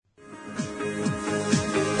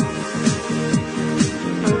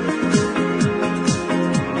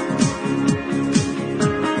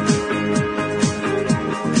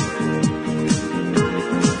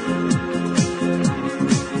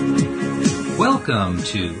Welcome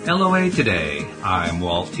to LOA Today. I'm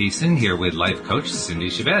Walt Thiessen here with life coach Cindie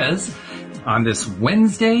Chavez on this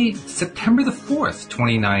Wednesday, September the 4th,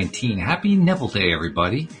 2019. Happy Neville Day,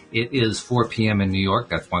 everybody. It is 4 p.m. in New York.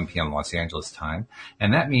 That's 1 p.m. Los Angeles time.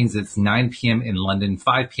 And that means it's 9 p.m. in London,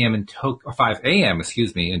 5 p.m. in 5 a.m.,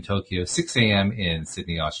 in Tokyo, 6 a.m. in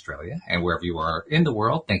Sydney, Australia. And wherever you are in the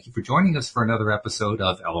world, thank you for joining us for another episode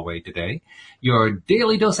of LOA Today, your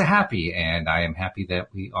daily dose of happy. And I am happy that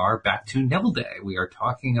we are back to Neville Day. We are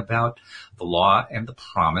talking about the law and the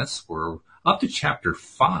promise. We're up to chapter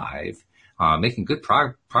 5. Making good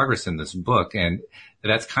progress in this book, and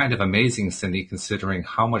that's kind of amazing, Cindie, considering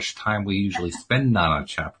how much time we usually spend on a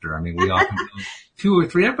chapter. I mean, we often do 2 or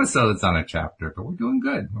 3 episodes on a chapter, but we're doing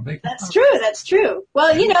good. We're making progress. That's true.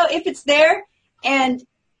 Well, if it's there and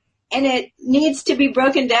it needs to be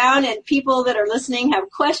broken down and people that are listening have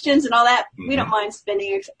questions and all that, we don't mind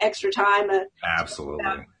spending extra time.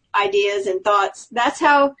 Absolutely. Ideas and thoughts. I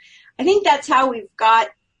think that's how we've got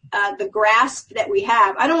the grasp that we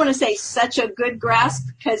have. I don't want to say such a good grasp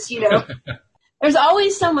because, there's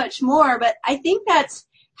always so much more, but I think that's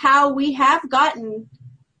how we have gotten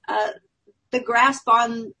the grasp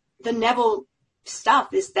on the Neville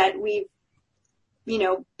stuff, is that we've,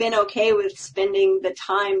 been okay with spending the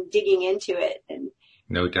time digging into it and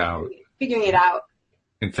no doubt figuring it out.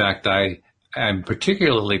 In fact, I'm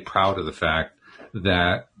particularly proud of the fact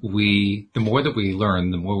that the more that we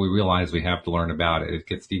learn, the more we realize we have to learn about it. It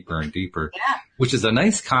gets deeper and deeper, which is a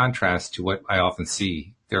nice contrast to what I often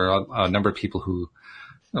see. There are a number of people who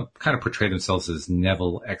kind of portray themselves as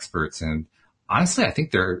Neville experts. And honestly, I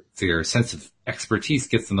think their sense of expertise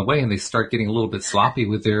gets in the way and they start getting a little bit sloppy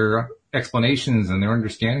with their explanations and their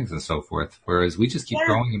understandings and so forth. Whereas we just keep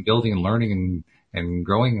growing and building and learning and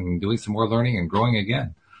growing and doing some more learning and growing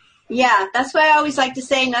again. Yeah, that's why I always like to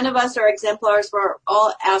say none of us are exemplars. We're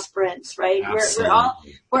all aspirants, right?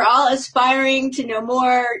 We're all aspiring to know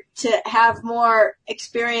more, to have more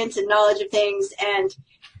experience and knowledge of things. And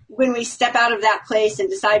when we step out of that place and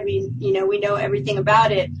decide we know everything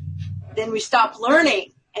about it, then we stop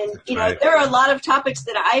learning. And there are a lot of topics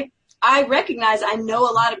that I recognize I know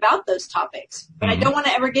a lot about those topics, but I don't want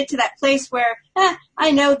to ever get to that place where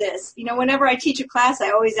I know this. Whenever I teach a class,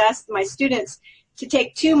 I always ask my students to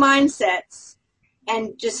take 2 mindsets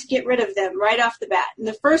and just get rid of them right off the bat. And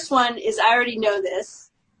the first one is, I already know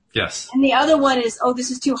this. Yes. And the other one is,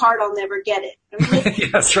 this is too hard, I'll never get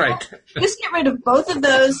it. That's right. Just get rid of both of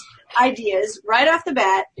those ideas right off the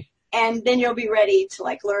bat, and then you'll be ready to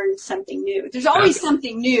learn something new. There's always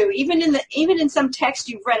something new. Even in some text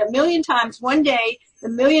you've read 1,000,000 times, one day, the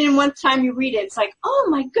 1,000,001th time you read it, it's like, oh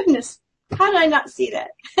my goodness, how did I not see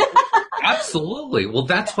that? Absolutely. Well,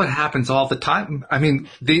 that's what happens all the time. I mean,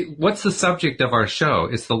 what's the subject of our show?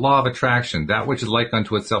 It's the law of attraction. That which is like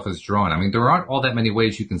unto itself is drawn. I mean, there aren't all that many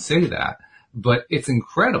ways you can say that, but it's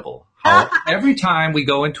incredible how every time we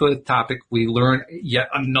go into a topic, we learn yet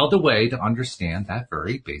another way to understand that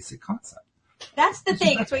very basic concept. That's the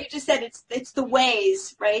thing. It's what you just said. It's the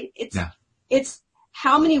ways, right? It's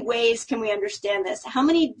how many ways can we understand this? How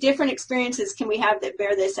many different experiences can we have that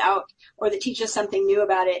bear this out or that teach us something new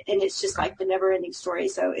about it? And it's just like the never-ending story.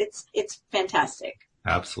 So it's fantastic.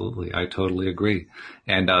 Absolutely. I totally agree.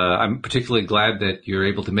 And I'm particularly glad that you're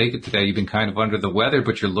able to make it today. You've been kind of under the weather,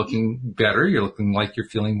 but you're looking better. You're looking like you're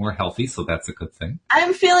feeling more healthy, so that's a good thing.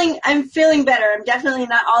 I'm feeling better. I'm definitely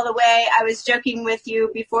not all the way. I was joking with you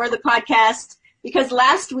before the podcast because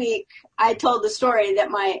last week I told the story that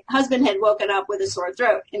my husband had woken up with a sore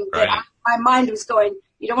throat, and my mind was going,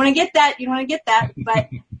 you don't want to get that, But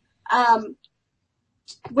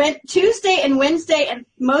went Tuesday and Wednesday and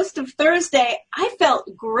most of Thursday, I felt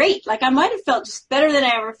great. I might have felt just better than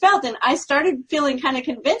I ever felt, and I started feeling kind of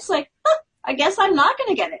convinced, I guess I'm not going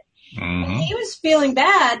to get it. And he was feeling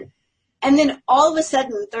bad, and then all of a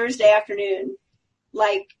sudden, Thursday afternoon,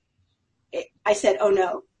 I said, oh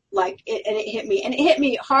no. It hit me, and it hit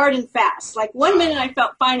me hard and fast. 1 minute I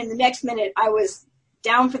felt fine, and the next minute I was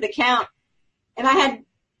down for the count. And I had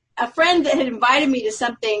a friend that had invited me to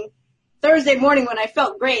something Thursday morning when I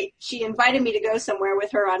felt great. She invited me to go somewhere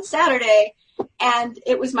with her on Saturday, and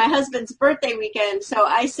it was my husband's birthday weekend. So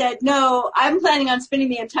I said, no, I'm planning on spending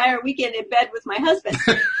the entire weekend in bed with my husband.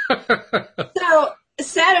 So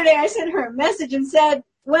Saturday I sent her a message and said,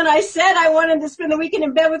 when I said I wanted to spend the weekend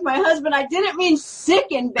in bed with my husband, I didn't mean sick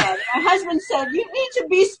in bed. My husband said, you need to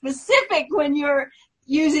be specific when you're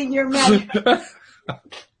using your method.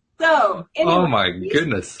 So, anyway, oh my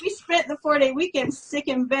goodness. We spent the 4-day weekend sick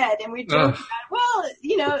in bed, and we joked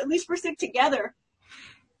about, at least we're sick together.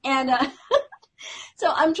 And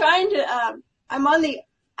so I'm trying to, I'm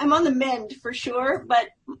I'm on the mend for sure, but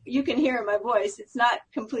you can hear in my voice. It's not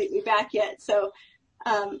completely back yet. So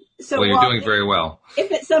well, you're doing very well.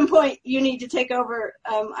 If at some point you need to take over,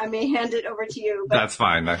 I may hand it over to you. But that's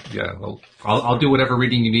fine. Well, I'll do whatever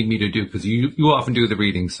reading you need me to do because you often do the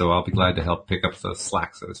reading, so I'll be glad to help pick up the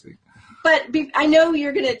slack, so to speak. But I know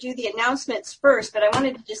you're going to do the announcements first, but I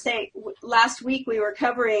wanted to just say last week we were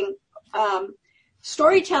covering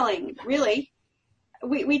storytelling, really.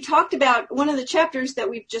 We talked about one of the chapters that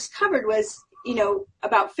we've just covered was,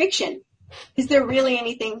 about fiction. Is there really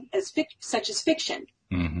anything such as fiction?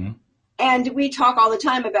 Mm-hmm. And we talk all the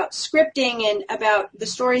time about scripting and about the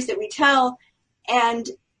stories that we tell. And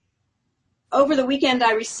over the weekend,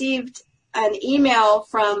 I received an email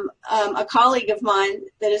from a colleague of mine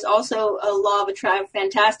that is also a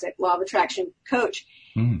fantastic law of attraction coach.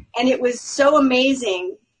 Mm. And it was so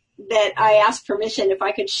amazing that I asked permission if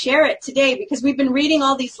I could share it today, because we've been reading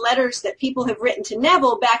all these letters that people have written to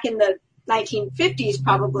Neville back in the 1950s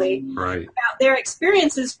probably, right, about their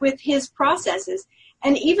experiences with his processes.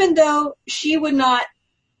 And even though she would not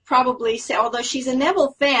probably say, although she's a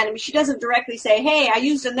Neville fan, I mean, she doesn't directly say, hey, I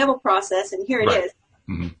used a Neville process and here it is.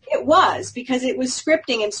 Mm-hmm. It was, because it was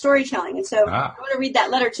scripting and storytelling. And so I'm going to read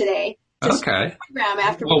that letter today. Okay.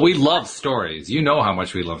 After well, we love stories. You know how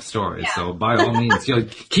much we love stories. Yeah. So by all means,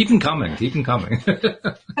 keep them coming. Keep them coming.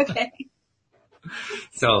 Okay.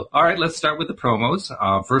 So, all right, let's start with the promos.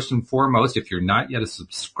 First and foremost, if you're not yet a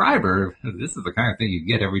subscriber, this is the kind of thing you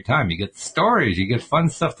get every time. You get stories, you get fun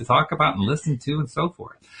stuff to talk about and listen to and so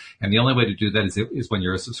forth. And the only way to do that is when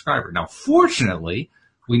you're a subscriber. Now, fortunately,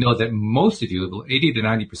 we know that most of you, 80 to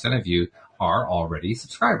 90% of you, are already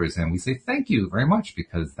subscribers. And we say thank you very much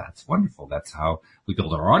because that's wonderful. That's how we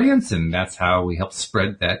build our audience, and that's how we help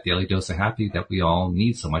spread that daily dose of happy that we all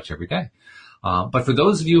need so much every day. But for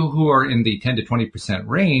those of you who are in the 10 to 20%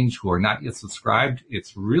 range who are not yet subscribed,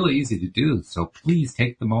 it's really easy to do. So please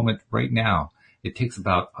take the moment right now. It takes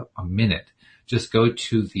about a minute. Just go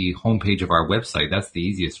to the homepage of our website. That's the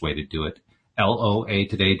easiest way to do it.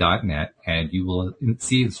 loatoday.net, and you will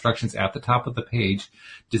see instructions at the top of the page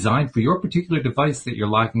designed for your particular device that you're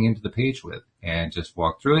logging into the page with. And just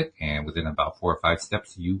walk through it, and within about 4 or 5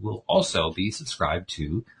 steps, you will also be subscribed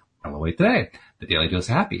to LOA Today, the Daily Dose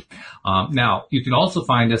of Happy. Now, you can also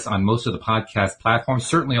find us on most of the podcast platforms,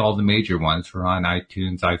 certainly all the major ones. We're on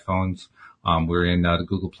iTunes, iPhones. We're in the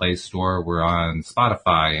Google Play Store. We're on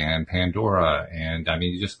Spotify and Pandora. And,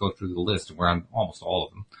 you just go through the list, and we're on almost all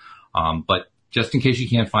of them. But just in case you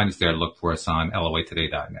can't find us there, look for us on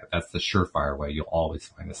loatoday.net. That's the surefire way. You'll always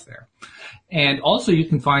find us there. And also you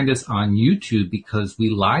can find us on YouTube because we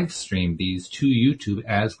live stream these to YouTube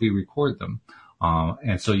as we record them.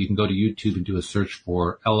 And so you can go to YouTube and do a search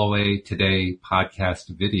for LOA Today podcast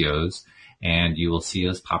videos, and you will see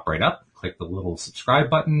us pop right up. Click the little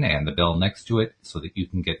subscribe button and the bell next to it so that you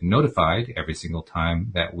can get notified every single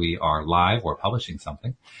time that we are live or publishing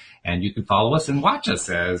something. And you can follow us and watch us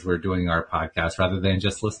as we're doing our podcast rather than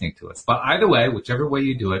just listening to us. But either way, whichever way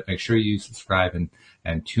you do it, make sure you subscribe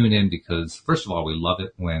and tune in because, first of all, we love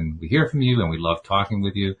it when we hear from you and we love talking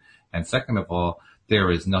with you. And second of all,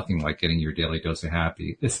 there is nothing like getting your daily dose of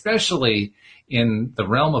happy, especially in the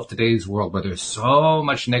realm of today's world where there's so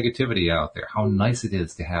much negativity out there. How nice it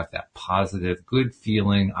is to have that positive, good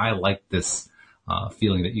feeling. I like this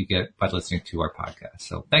feeling that you get by listening to our podcast.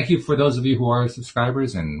 So thank you for those of you who are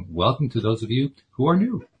subscribers, and welcome to those of you who are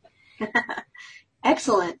new.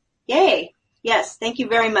 Excellent. Yay. Yes. Thank you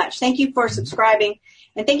very much. Thank you for subscribing,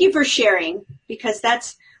 and thank you for sharing, because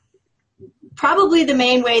that's probably the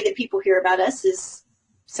main way that people hear about us is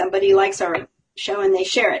somebody likes our show and they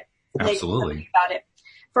share it. Absolutely. They about it.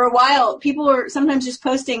 For a while, people were sometimes just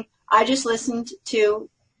posting, I just listened to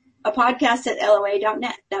a podcast at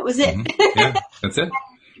loa.net. That was it. Mm-hmm. Yeah, that's it.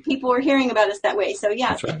 People were hearing about us that way. So yeah,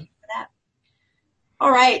 that's thank right. you for that.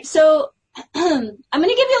 All right. So I'm going to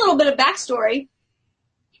give you a little bit of backstory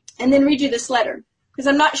and then read you this letter, because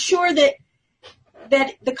I'm not sure that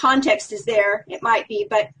the context is there. It might be,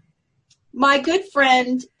 but my good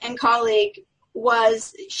friend and colleague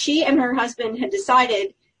she and her husband had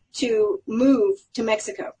decided to move to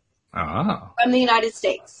Mexico from the United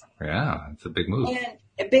States. Yeah, it's a big move. And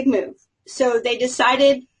a big move. So they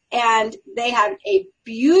decided, and they had a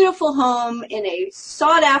beautiful home in a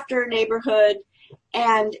sought-after neighborhood.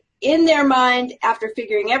 And in their mind, after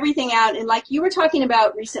figuring everything out, and like you were talking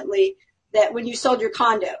about recently, that when you sold your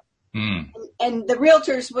condo, and the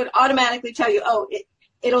realtors would automatically tell you,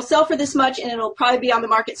 it'll sell for this much, and it'll probably be on the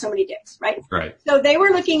market so many days, right? Right. So they were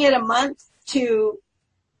looking at a month to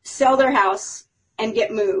sell their house and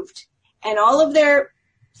get moved. And all of their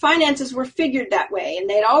finances were figured that way, and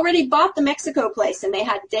they'd already bought the Mexico place, and they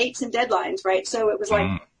had dates and deadlines, right? So it was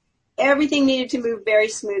like everything needed to move very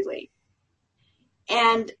smoothly.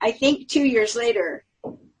 And I think 2 years later,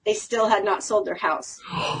 they still had not sold their house.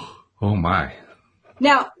 Oh, my.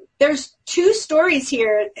 Now, there's two stories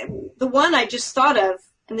here. The one I just thought of,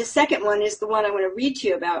 and the second one is the one I want to read to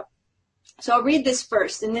you about. So I'll read this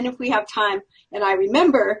first, and then if we have time and I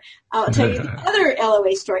remember, I'll tell you the other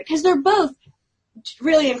LOA story, because they're both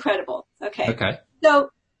really incredible. Okay.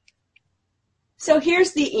 So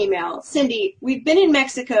here's the email. Cindie, we've been in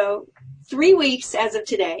Mexico 3 weeks as of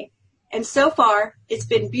today, and so far it's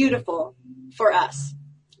been beautiful for us.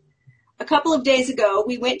 A couple of days ago,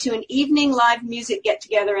 we went to an evening live music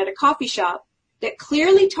get-together at a coffee shop that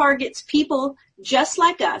clearly targets people just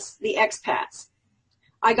like us, the expats.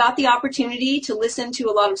 I got the opportunity to listen to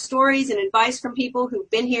a lot of stories and advice from people who've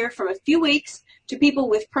been here from a few weeks to people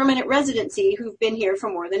with permanent residency who've been here for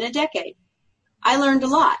more than a decade. I learned a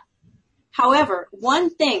lot. However,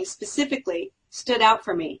 one thing specifically stood out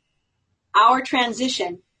for me. Our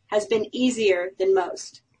transition has been easier than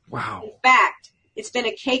most. Wow. In fact, it's been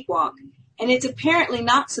a cakewalk, and it's apparently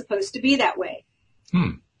not supposed to be that way.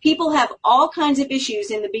 People have all kinds of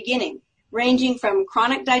issues in the beginning, ranging from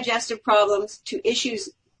chronic digestive problems to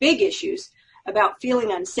big issues about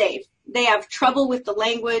feeling unsafe. They have trouble with the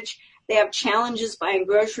language. They have challenges buying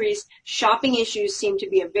groceries. Shopping issues seem to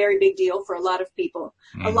be a very big deal for a lot of people.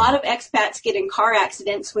 A lot of expats get in car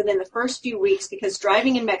accidents within the first few weeks because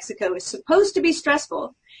driving in Mexico is supposed to be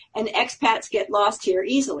stressful, and expats get lost here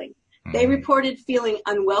easily. They reported feeling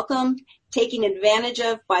unwelcomed, taken advantage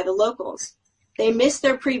of by the locals. They miss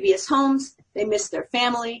their previous homes. They miss their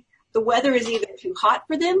family. The weather is either too hot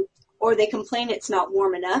for them, or they complain it's not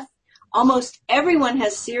warm enough. Almost everyone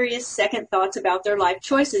has serious second thoughts about their life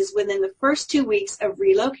choices within the first 2 weeks of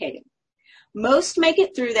relocating. Most make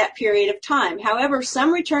it through that period of time. However,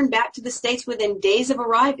 some return back to the States within days of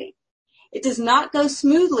arriving. It does not go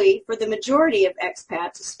smoothly for the majority of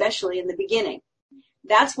expats, especially in the beginning.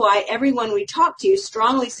 That's why everyone we talked to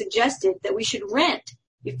strongly suggested that we should rent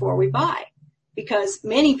before we buy, because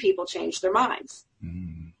many people change their minds.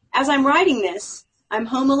 As I'm writing this, I'm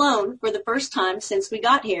home alone for the first time since we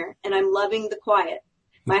got here, and I'm loving the quiet.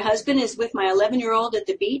 My husband is with my 11-year-old at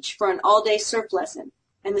the beach for an all-day surf lesson,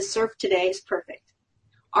 and the surf today is perfect.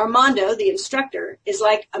 Armando, the instructor, is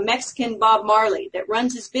like a Mexican Bob Marley that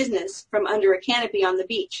runs his business from under a canopy on the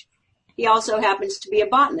beach. He also happens to be a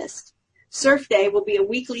botanist. Surf day will be a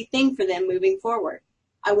weekly thing for them moving forward.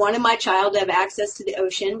 I wanted my child to have access to the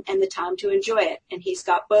ocean and the time to enjoy it, and he's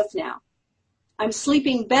got both now. I'm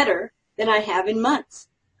sleeping better than I have in months.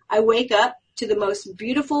 I wake up to the most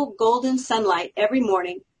beautiful golden sunlight every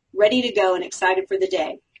morning, ready to go and excited for the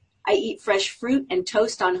day. I eat fresh fruit and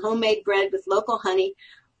toast on homemade bread with local honey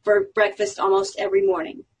for breakfast almost every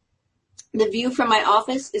morning. The view from my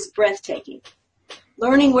office is breathtaking.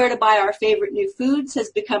 Learning where to buy our favorite new foods has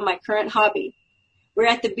become my current hobby. We're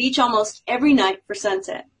at the beach almost every night for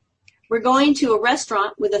sunset. We're going to a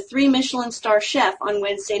restaurant with a 3 Michelin star chef on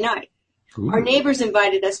Wednesday night. Ooh. Our neighbors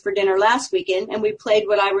invited us for dinner last weekend, and we played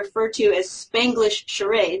what I refer to as Spanglish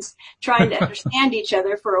charades, trying to understand each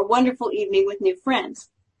other for a wonderful evening with new friends.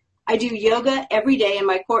 I do yoga every day in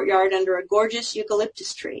my courtyard under a gorgeous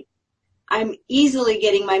eucalyptus tree. I'm easily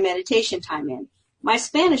getting my meditation time in. My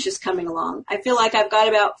Spanish is coming along. I feel like I've got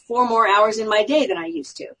about 4 more hours in my day than I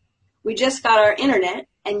used to. We just got our internet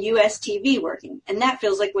and US TV working, and that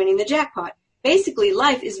feels like winning the jackpot. Basically,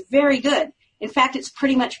 life is very good. In fact, it's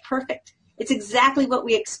pretty much perfect. It's exactly what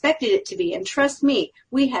we expected it to be, and trust me,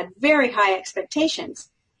 we had very high expectations.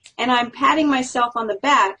 And I'm patting myself on the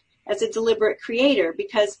back as a deliberate creator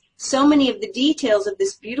because so many of the details of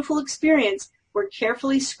this beautiful experience were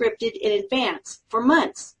carefully scripted in advance for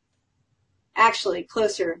months. Actually,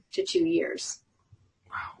 closer to 2 years.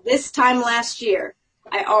 Wow. This time last year,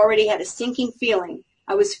 I already had a sinking feeling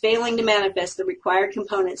I was failing to manifest the required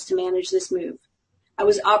components to manage this move. I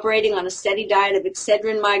was operating on a steady diet of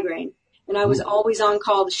Excedrin migraine, and I was always on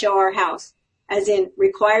call to show our house, as in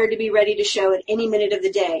required to be ready to show at any minute of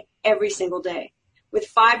the day, every single day. With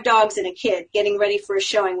 5 dogs and a kid, getting ready for a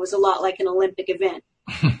showing was a lot like an Olympic event.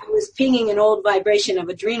 I was pinging an old vibration of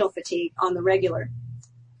adrenal fatigue on the regular.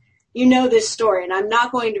 You know this story, and I'm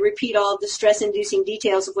not going to repeat all of the stress-inducing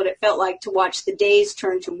details of what it felt like to watch the days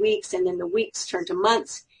turn to weeks and then the weeks turn to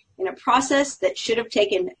months in a process that should have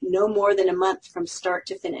taken no more than a month from start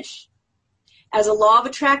to finish. As a law of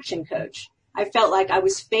attraction coach, I felt like I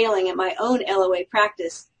was failing at my own LOA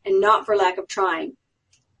practice and not for lack of trying.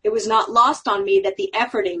 It was not lost on me that the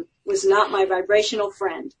efforting was not my vibrational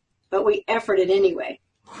friend, but we efforted anyway.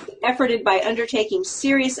 We efforted by undertaking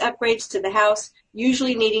serious upgrades to the house,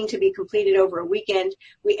 usually needing to be completed over a weekend.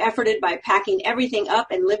 We efforted by packing everything up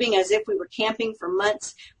and living as if we were camping for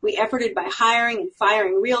months. We efforted by hiring and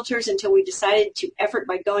firing realtors until we decided to effort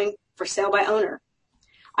by going for sale by owner.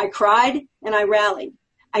 I cried and I rallied.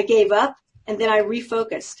 I gave up and then I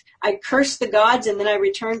refocused. I cursed the gods and then I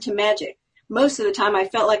returned to magic. Most of the time I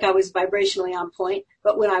felt like I was vibrationally on point,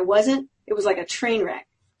 but when I wasn't, it was like a train wreck.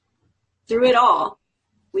 Through it all,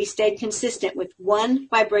 we stayed consistent with one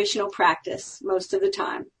vibrational practice most of the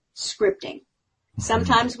time, scripting.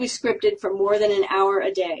 Sometimes we scripted for more than an hour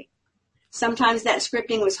a day. Sometimes that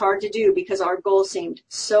scripting was hard to do because our goal seemed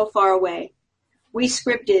so far away. We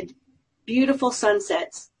scripted beautiful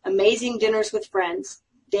sunsets, amazing dinners with friends,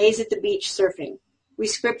 days at the beach surfing. We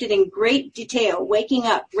scripted in great detail, waking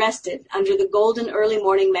up rested under the golden early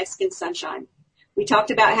morning Mexican sunshine. We talked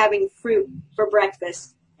about having fruit for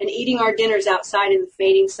breakfast and eating our dinners outside in the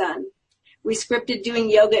fading sun. We scripted doing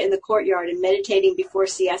yoga in the courtyard and meditating before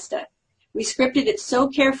siesta. We scripted it so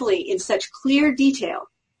carefully in such clear detail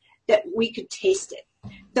that we could taste it.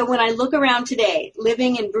 So when I look around today,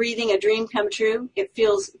 living and breathing a dream come true, it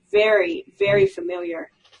feels very, very familiar.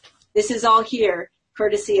 This is all here,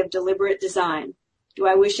 courtesy of deliberate design. Do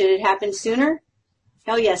I wish it had happened sooner?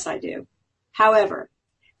 Hell yes, I do. However,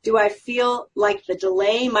 do I feel like the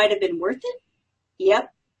delay might have been worth it? Yep.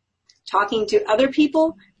 Talking to other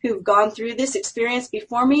people who've gone through this experience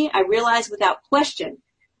before me, I realize without question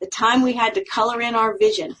the time we had to color in our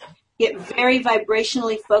vision, get very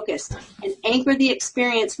vibrationally focused, and anchor the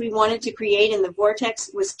experience we wanted to create in the vortex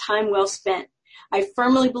was time well spent. I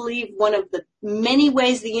firmly believe one of the many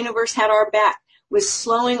ways the universe had our back was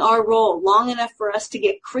slowing our roll long enough for us to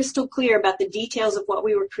get crystal clear about the details of what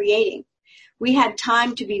we were creating. We had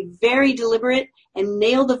time to be very deliberate and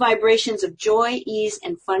nail the vibrations of joy, ease,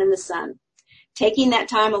 and fun in the sun. Taking that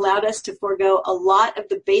time allowed us to forego a lot of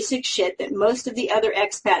the basic shit that most of the other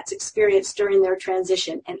expats experienced during their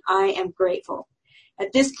transition, and I am grateful.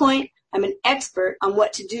 At this point, I'm an expert on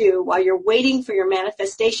what to do while you're waiting for your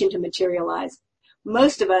manifestation to materialize.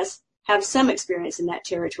 Most of us have some experience in that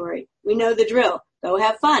territory. We know the drill. Go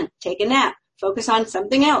have fun, take a nap, focus on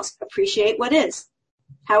something else, appreciate what is.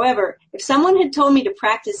 However, if someone had told me to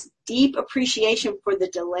practice deep appreciation for the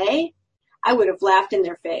delay, I would have laughed in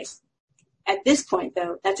their face. At this point,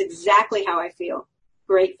 though, that's exactly how I feel.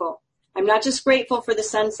 Grateful. I'm not just grateful for the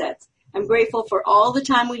sunsets. I'm grateful for all the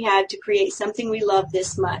time we had to create something we love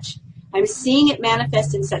this much. I'm seeing it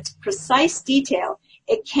manifest in such precise detail,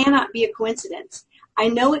 it cannot be a coincidence. I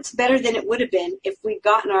know it's better than it would have been if we'd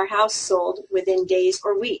gotten our house sold within days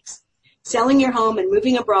or weeks. Selling your home and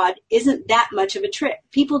moving abroad isn't that much of a trick.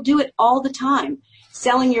 People do it all the time.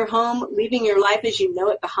 Selling your home, leaving your life as you know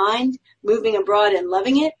it behind, moving abroad and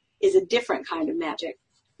loving it is a different kind of magic.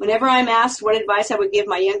 Whenever I'm asked what advice I would give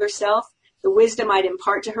my younger self, the wisdom I'd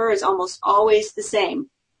impart to her is almost always the same.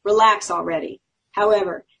 Relax already.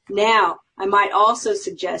 However, now I might also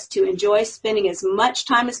suggest to enjoy spending as much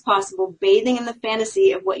time as possible bathing in the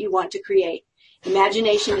fantasy of what you want to create.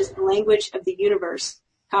 Imagination is the language of the universe.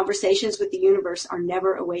 Conversations with the universe are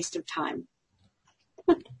never a waste of time.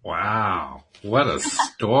 Wow. What a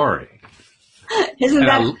story. Isn't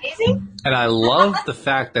that amazing? And I love the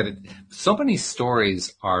fact that so many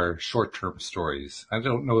stories are short-term stories. I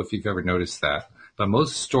don't know if you've ever noticed that, but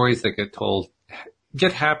most stories that get told they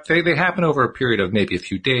happen over a period of maybe a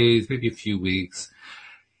few days, maybe a few weeks.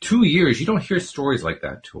 2 years, you don't hear stories like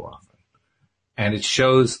that too often. And it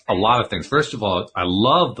shows a lot of things. First of all, I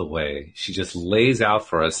love the way she just lays out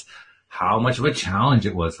for us how much of a challenge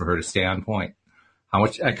it was for her to stay on point. How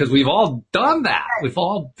much, because we've all done that. We've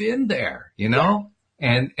all been there, you know?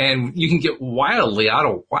 Yeah. And you can get wildly out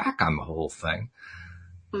of whack on the whole thing.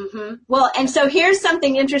 Mm-hmm. Well, and so here's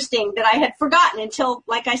something interesting that I had forgotten until,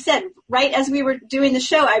 like I said, right as we were doing the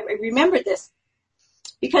show, I remembered this.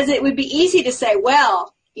 Because it would be easy to say,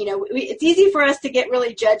 well, you know, it's easy for us to get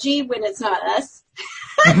really judgy when it's not us.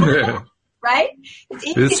 Right?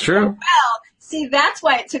 It's true. Say, well, see, that's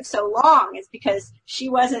why it took so long. It's because she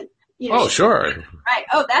wasn't, you know. Oh, sure. Right.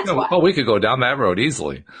 Oh, that's why. Oh, we could go down that road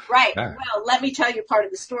easily. Right. Yeah. Well, let me tell you part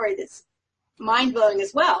of the story that's mind-blowing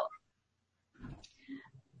as well.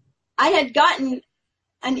 I had gotten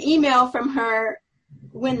an email from her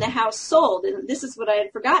when the house sold, and this is what I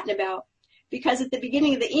had forgotten about. Because at the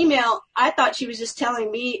beginning of the email, I thought she was just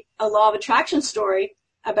telling me a law of attraction story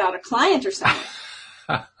about a client or something.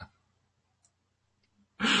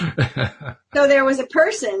 So there was a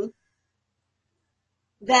person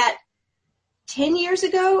that 10 years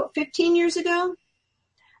ago, 15 years ago,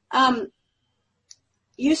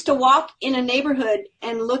 used to walk in a neighborhood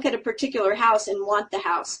and look at a particular house and want the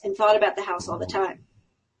house and thought about the house all the time.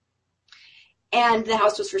 And the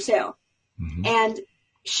house was for sale. Mm-hmm. And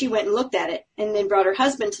she went and looked at it and then brought her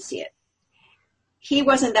husband to see it. He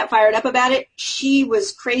wasn't that fired up about it. She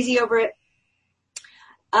was crazy over it.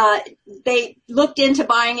 They looked into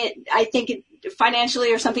buying it, I think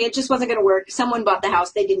financially or something. It just wasn't going to work. Someone bought the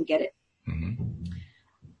house. They didn't get it. Mm-hmm.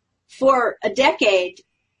 For a decade,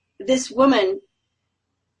 this woman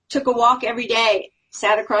took a walk every day,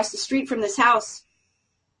 sat across the street from this house,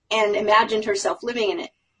 and imagined herself living in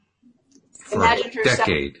it. For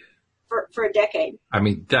a decade. I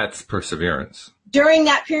mean, that's perseverance. During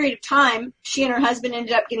that period of time, she and her husband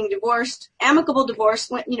ended up getting divorced, amicable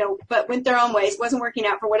divorce, but went their own ways, wasn't working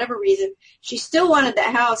out for whatever reason. She still wanted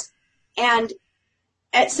that house, and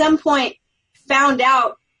at some point found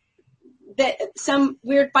out that some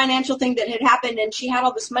weird financial thing that had happened, and she had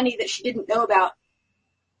all this money that she didn't know about.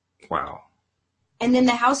 Wow. And then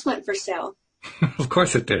the house went for sale. Of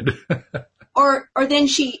course it did. Or then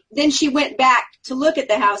she went back to look at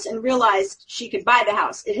the house and realized she could buy the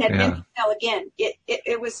house. It had been for sale again.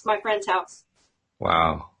 It was my friend's house.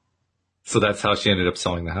 Wow. So that's how she ended up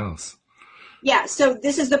selling the house. Yeah. So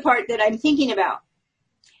this is the part that I'm thinking about.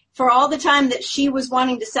 For all the time that she was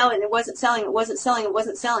wanting to sell it, it wasn't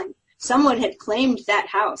selling. Someone had claimed that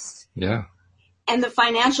house. Yeah. And the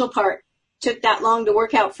financial part took that long to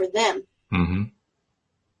work out for them. Mm-hmm.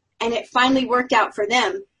 And it finally worked out for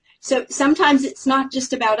them. So sometimes it's not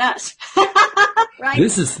just about us. Right?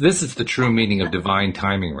 This is the true meaning of divine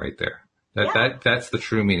timing right there. That's the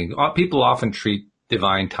true meaning. People often treat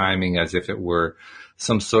divine timing as if it were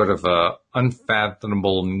some sort of a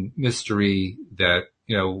unfathomable mystery that,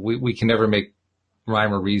 we can never make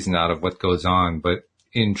rhyme or reason out of what goes on. But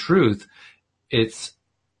in truth, it's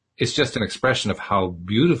just an expression of how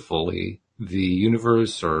beautifully the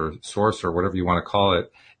universe or source or whatever you want to call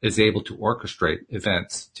it is able to orchestrate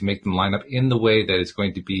events to make them line up in the way that is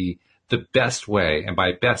going to be the best way. And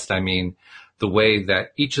by best, I mean the way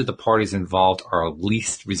that each of the parties involved are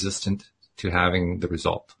least resistant to having the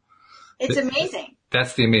result. It's amazing.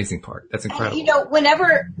 That's the amazing part. That's incredible.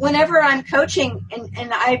 And, whenever I'm coaching,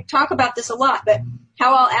 and I talk about this a lot, but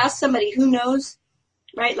how I'll ask somebody who knows,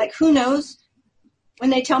 right? Like, who knows when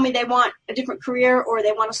they tell me they want a different career or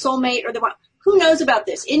they want a soulmate or who knows about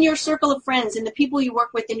this in your circle of friends and the people you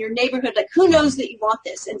work with in your neighborhood? Like, who knows that you want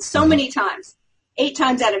this? And so many times, 8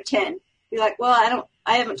 times out of 10, you're like, well,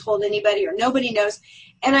 I haven't told anybody or nobody knows.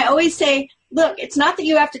 And I always say, look, it's not that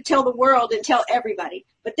you have to tell the world and tell everybody,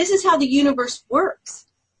 but this is how the universe works.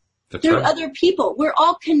 That's through right. other people. We're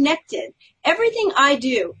all connected. Everything I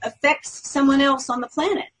do affects someone else on the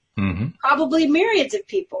planet. Mm-hmm. Probably myriads of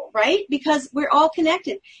people, right? Because we're all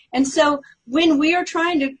connected. And so when we are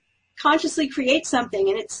trying to consciously create something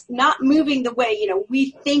and it's not moving the way,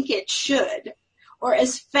 we think it should or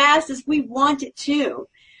as fast as we want it to,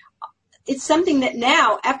 it's something that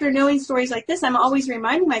now, after knowing stories like this, I'm always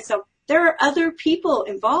reminding myself there are other people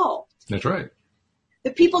involved. That's right.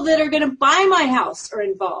 The people that are going to buy my house are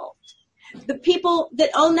involved. The people that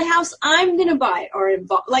own the house I'm going to buy are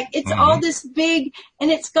involved. Like, it's all this big, and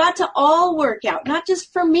it's got to all work out, not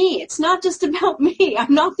just for me. It's not just about me.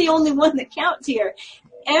 I'm not the only one that counts here.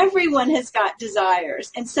 Everyone has got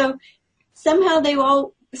desires. And so somehow they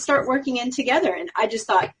all start working in together. And I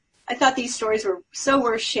thought these stories were so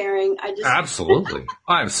worth sharing. Absolutely.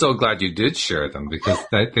 I'm so glad you did share them because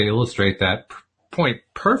they illustrate that point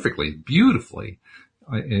perfectly, beautifully,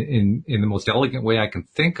 in the most elegant way I can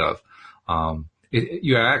think of.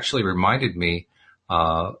 You actually reminded me,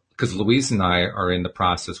 because Louise and I are in the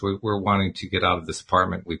process. We're wanting to get out of this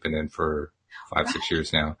apartment we've been in for 5-6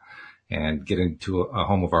 years now and get into a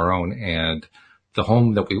home of our own. And the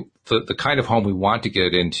home the kind of home we want to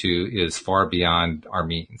get into is far beyond our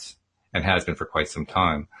means and has been for quite some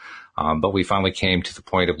time. But we finally came to the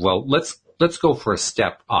point of, well, let's go for a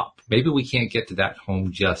step up. Maybe we can't get to that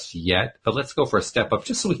home just yet, but let's go for a step up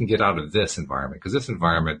just so we can get out of this environment. Because this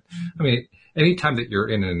environment, I mean, anytime that you're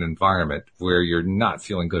in an environment where you're not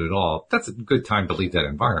feeling good at all, that's a good time to leave that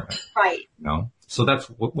environment. Right. So that's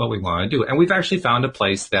what we want to do. And we've actually found a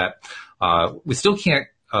place that we still can't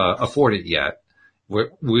afford it yet.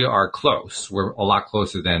 We are close. We're a lot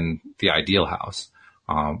closer than the ideal house.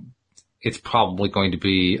 It's probably going to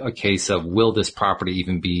be a case of, will this property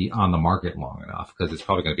even be on the market long enough? Because it's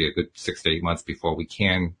probably going to be a good 6 to 8 months before we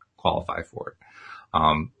can qualify for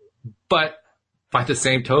it. But by the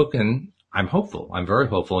same token, I'm hopeful. I'm very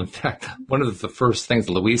hopeful. In fact, one of the first things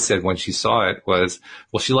Louise said when she saw it was,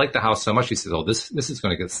 well, she liked the house so much. She said, oh, this is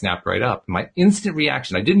going to get snapped right up. My instant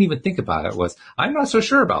reaction, I didn't even think about it, was, I'm not so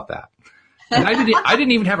sure about that. And I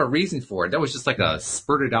didn't even have a reason for it. That was just like a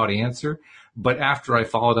spurted out answer. But after I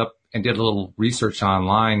followed up and did a little research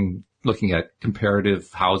online, looking at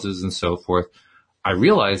comparative houses and so forth, I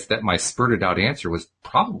realized that my spurted out answer was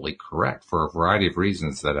probably correct for a variety of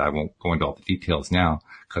reasons that I won't go into all the details now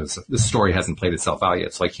because the story hasn't played itself out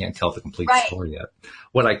yet, so I can't tell the complete story yet.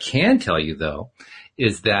 What I can tell you, though,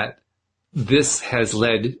 is that this has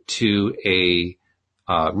led to a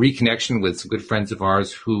reconnection with some good friends of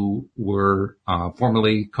ours who were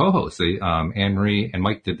formerly co-hosts. Anne-Marie and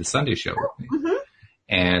Mike did the Sunday show with me. Mm-hmm.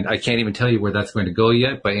 And I can't even tell you where that's going to go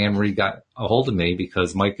yet, but Anne-Marie got a hold of me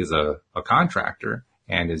because Mike is a contractor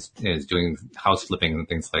and is doing house flipping and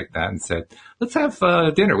things like that and said, let's have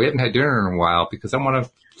dinner. We haven't had dinner in a while because I want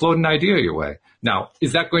to float an idea your way. Now,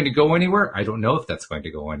 is that going to go anywhere? I don't know if that's going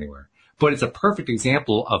to go anywhere, but it's a perfect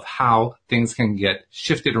example of how things can get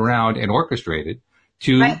shifted around and orchestrated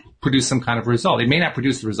to produce some kind of result. It may not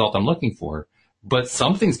produce the result I'm looking for, but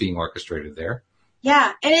something's being orchestrated there.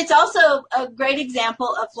 Yeah, and it's also a great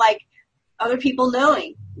example of like other people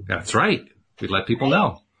knowing. That's right. We let people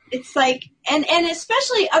know. It's like, and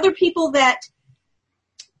especially other people that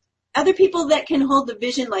can hold the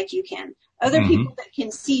vision like you can. Other people that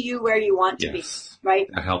can see you where you want to be. Right.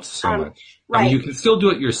 That helps so much. Right. I mean, you can still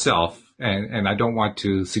do it yourself, and I don't want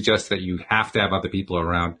to suggest that you have to have other people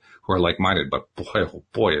around who are like-minded, but boy, oh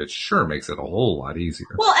boy, it sure makes it a whole lot easier.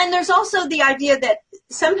 Well, and there's also the idea that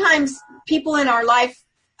sometimes people in our life,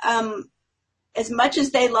 as much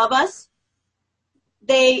as they love us,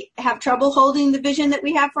 they have trouble holding the vision that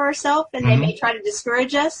we have for ourselves, and they may try to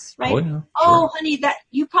discourage us, right? Oh, no, oh honey, that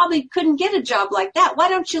you probably couldn't get a job like that. Why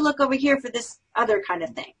don't you look over here for this other kind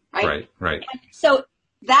of thing, right? Right. And so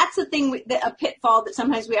that's the thing, a pitfall that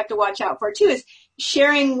sometimes we have to watch out for, too, is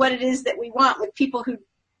sharing what it is that we want with people who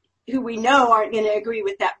we know aren't going to agree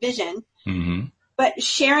with that vision. Mm-hmm. But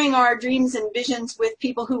sharing our dreams and visions with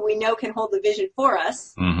people who we know can hold the vision for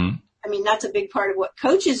us. Mm-hmm. I mean, that's a big part of what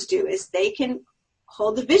coaches do is they can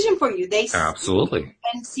hold the vision for you. They absolutely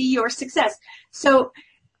and see your success. So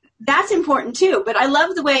that's important too. But I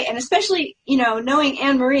love the way, and especially, knowing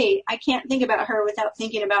Anne-Marie, I can't think about her without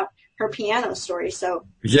thinking about her piano story. So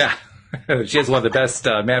yeah, she has one of the best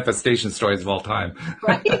manifestation stories of all time.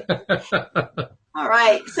 Right. All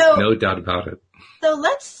right. So no doubt about it. So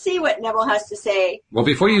let's see what Neville has to say. Well,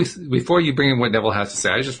 before you bring in what Neville has to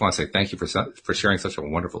say, I just want to say thank you for sharing such a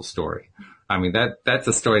wonderful story. I mean, that's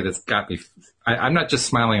a story that's got me. I'm not just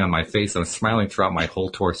smiling on my face; I'm smiling throughout my whole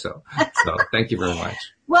torso. So thank you very much.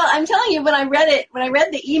 Well, I'm telling you, when I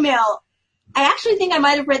read the email, I actually think I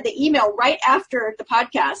might have read the email right after the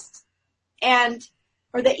podcast,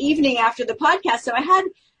 or the evening after the podcast. So I had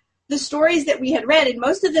the stories that we had read, and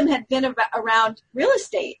most of them had been around real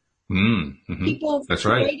estate. Mm-hmm. People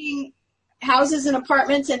creating houses and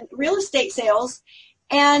apartments and real estate sales,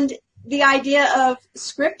 and the idea of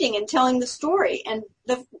scripting and telling the story, and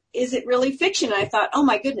is it really fiction? And I thought, oh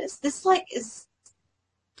my goodness, this is.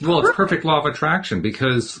 Well, it's perfect law of attraction,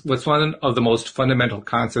 because what's one of the most fundamental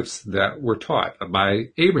concepts that we're taught by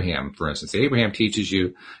Abraham, for instance. Abraham teaches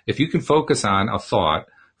you if you can focus on a thought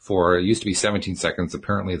for, it used to be 17 seconds.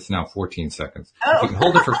 Apparently it's now 14 seconds. Oh. If you can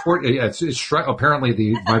hold it for 14, apparently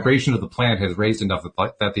the vibration of the plant has raised enough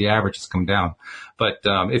that the average has come down. But,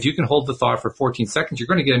 if you can hold the thought for 14 seconds, you're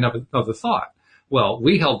going to get another thought. Well,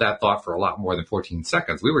 we held that thought for a lot more than 14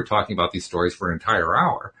 seconds. We were talking about these stories for an entire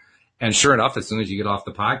hour. And sure enough, as soon as you get off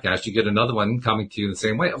the podcast, you get another one coming to you the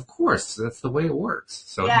same way. Of course, that's the way it works.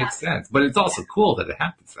 So It makes sense. But it's also cool that it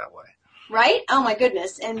happens that way. Right? Oh my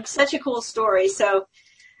goodness. And such a cool story. So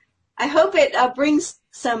I hope it brings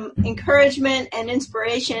some encouragement and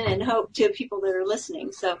inspiration and hope to people that are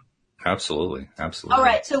listening. So absolutely. All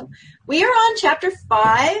right. So we are on chapter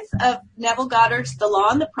 5 of Neville Goddard's The Law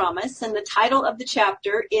and the Promise. And the title of the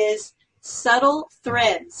chapter is Subtle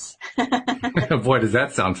Threads. Boy, does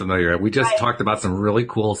that sound familiar. We just talked about some really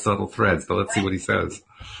cool subtle threads, but let's see what he says.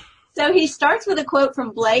 So he starts with a quote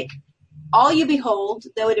from Blake. All you behold,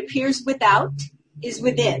 though it appears without, is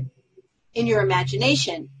within, in your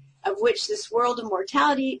imagination, of which this world of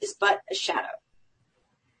mortality is but a shadow.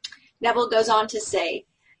 Neville goes on to say,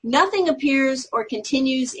 nothing appears or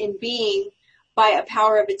continues in being by a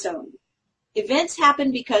power of its own. Events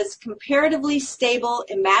happen because comparatively stable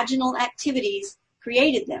imaginal activities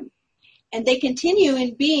created them, and they continue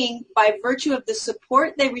in being by virtue of the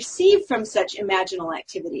support they receive from such imaginal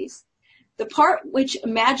activities. The part which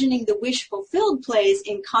imagining the wish fulfilled plays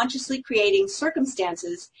in consciously creating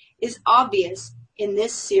circumstances is obvious in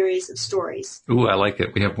this series of stories. Ooh, I like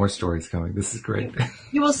it. We have more stories coming. This is great.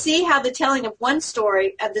 You will see how the telling of one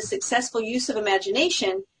story of the successful use of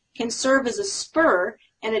imagination can serve as a spur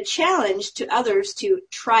and a challenge to others to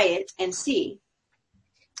try it and see.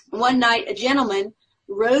 One night, a gentleman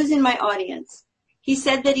rose in my audience. He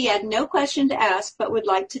said that he had no question to ask, but would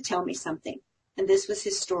like to tell me something. And this was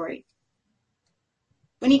his story.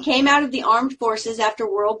 When he came out of the armed forces after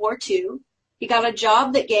World War II, he got a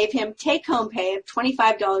job that gave him take-home pay of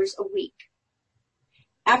 $25 a week.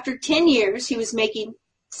 After 10 years, he was making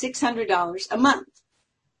 $600 a month.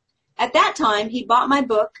 At that time, he bought my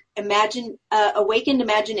book, Awakened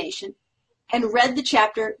Imagination, and read the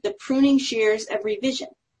chapter, The Pruning Shears of Revision.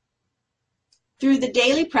 Through the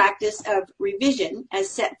daily practice of revision, as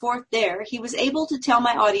set forth there, he was able to tell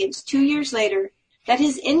my audience 2 years later that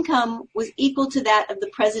his income was equal to that of the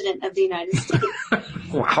President of the United States.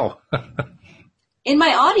 Wow. In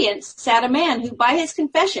my audience sat a man who, by his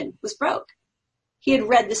confession, was broke. He had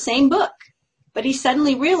read the same book, but he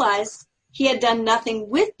suddenly realized he had done nothing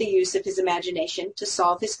with the use of his imagination to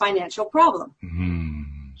solve his financial problem.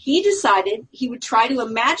 He decided he would try to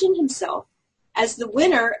imagine himself as the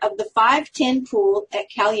winner of the 5-10 pool at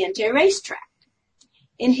Caliente Racetrack.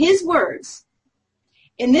 In his words,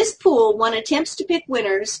 in this pool, one attempts to pick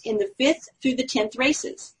winners in the 5th through the 10th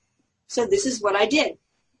races. So this is what I did.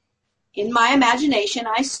 In my imagination,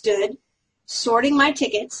 I stood, sorting my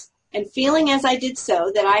tickets, and feeling as I did so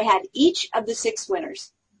that I had each of the 6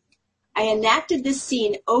 winners. I enacted this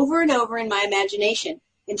scene over and over in my imagination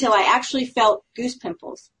until I actually felt goose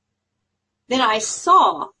pimples. Then I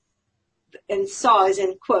saw, and saw is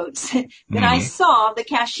in quotes, then I saw the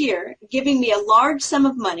cashier giving me a large sum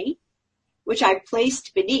of money, which I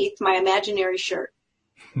placed beneath my imaginary shirt.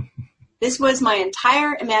 This was my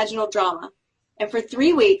entire imaginal drama, and for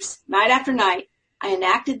 3 weeks, night after night, I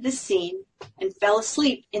enacted this scene and fell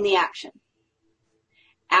asleep in the action.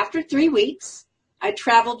 After 3 weeks, I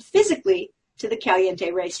traveled physically to the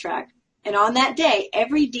Caliente Racetrack, and on that day,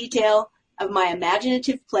 every detail of my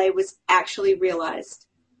imaginative play was actually realized.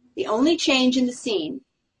 The only change in the scene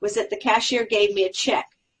was that the cashier gave me a check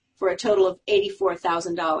for a total of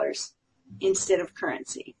 $84,000 instead of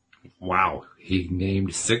currency. Wow. He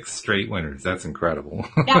named 6 straight winners. That's incredible.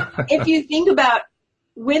 Now, if you think about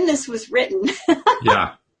when this was written,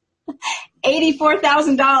 yeah,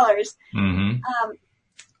 $84,000.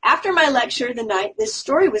 After my lecture the night this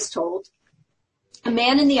story was told, a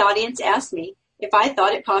man in the audience asked me if I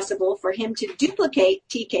thought it possible for him to duplicate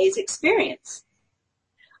TK's experience.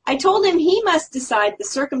 I told him he must decide the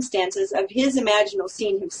circumstances of his imaginal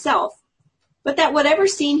scene himself, but that whatever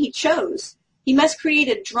scene he chose, he must create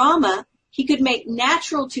a drama he could make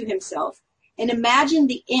natural to himself and imagine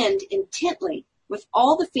the end intently with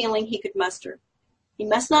all the feeling he could muster. He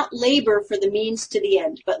must not labor for the means to the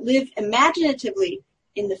end, but live imaginatively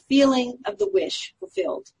in the feeling of the wish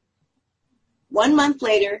fulfilled. 1 month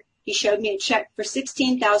later, he showed me a check for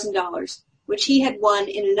 $16,000, which he had won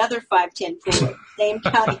in another 5-10 pool at the same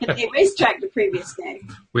Caliente Racetrack the previous day.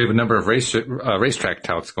 We have a number of racetrack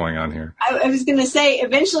touts going on here. I was going to say,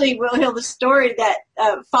 eventually we'll hear the story that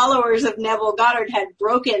followers of Neville Goddard had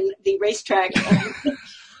broken the racetrack.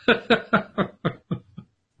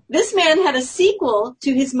 This man had a sequel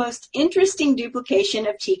to his most interesting duplication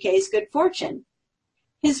of TK's good fortune.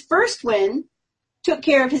 His first win took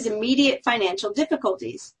care of his immediate financial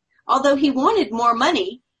difficulties, although he wanted more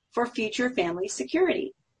money for future family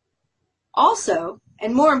security. Also,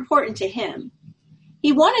 and more important to him,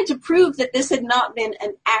 he wanted to prove that this had not been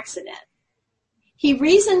an accident. He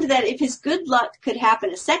reasoned that if his good luck could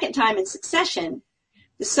happen a second time in succession,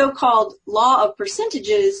 the so-called law of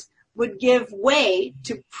percentages would give way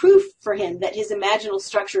to proof for him that his imaginal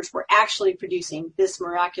structures were actually producing this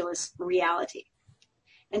miraculous reality.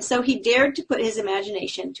 And so he dared to put his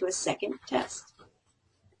imagination to a second test.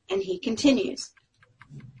 And he continues.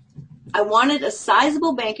 I wanted a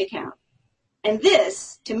sizable bank account, and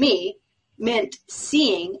this, to me, meant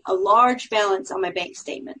seeing a large balance on my bank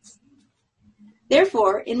statements.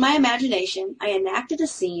 Therefore, in my imagination, I enacted a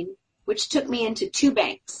scene which took me into 2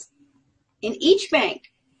 banks. In each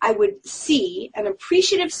bank, I would see an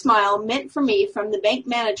appreciative smile meant for me from the bank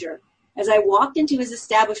manager as I walked into his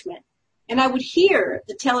establishment, and I would hear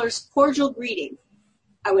the teller's cordial greeting.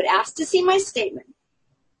 I would ask to see my statement.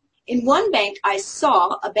 In one bank, I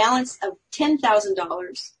saw a balance of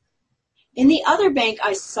 $10,000. In the other bank,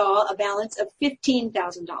 I saw a balance of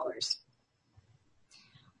 $15,000.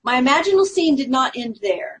 My imaginal scene did not end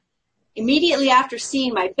there. Immediately after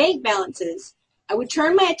seeing my bank balances, I would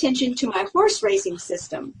turn my attention to my horse racing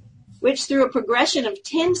system, which through a progression of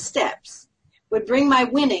 10 steps would bring my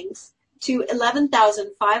winnings to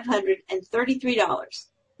 $11,533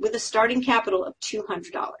 with a starting capital of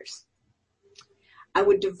 $200. I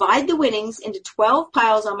would divide the winnings into 12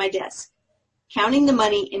 piles on my desk. counting the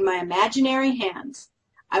money in my imaginary hands,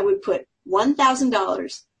 I would put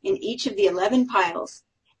 $1,000 in each of the 11 piles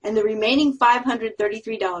and the remaining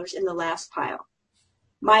 $533 in the last pile.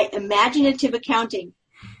 My imaginative accounting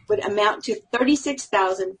would amount to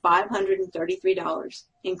 $36,533,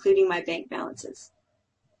 including my bank balances.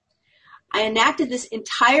 I enacted this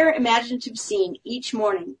entire imaginative scene each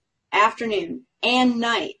morning, afternoon, and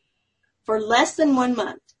night for less than 1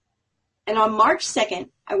 month. And on March 2nd,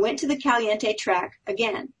 I went to the Caliente track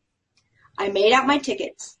again. I made out my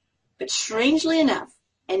tickets, but strangely enough,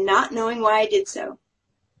 and not knowing why I did so,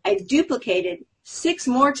 I duplicated 6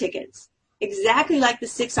 more tickets, exactly like the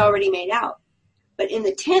 6 already made out. But in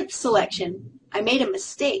the 10th selection, I made a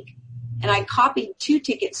mistake, and I copied 2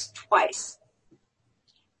 tickets twice.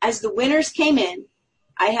 As the winners came in,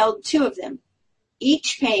 I held 2 of them,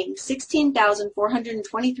 each paying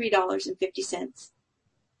 $16,423.50.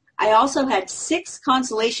 I also had 6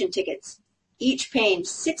 consolation tickets, each paying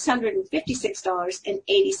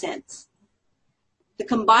 $656.80. The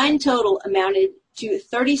combined total amounted to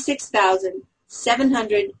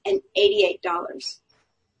 $36,788.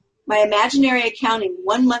 My imaginary accounting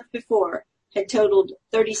 1 month before had totaled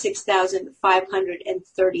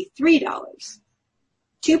 $36,533.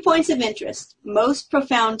 2 points of interest, most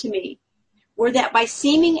profound to me, were that by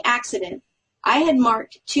seeming accident, I had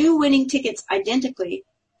marked 2 winning tickets identically,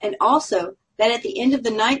 and also that at the end of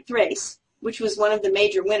the 9th race, which was one of the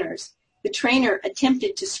major winners, the trainer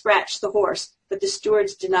attempted to scratch the horse, but the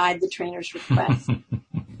stewards denied the trainer's request.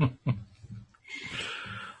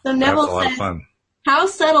 So Neville says, how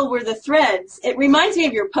subtle were the threads? It reminds me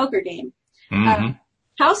of your poker game. Mm-hmm.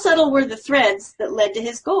 How subtle were the threads that led to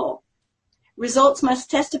his goal? Results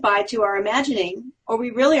must testify to our imagining, or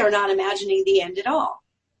we really are not imagining the end at all.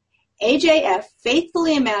 AJF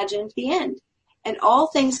faithfully imagined the end, and all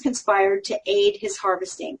things conspired to aid his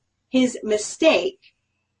harvesting. His mistake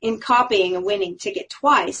in copying a winning ticket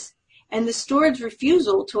twice, and the steward's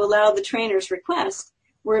refusal to allow the trainer's request,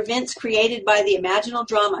 were events created by the imaginal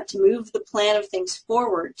drama to move the plan of things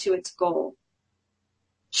forward to its goal.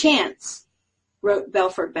 Chance, wrote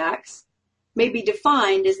Belfort Bax, may be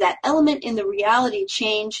defined as that element in the reality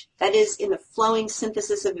change, that is, in the flowing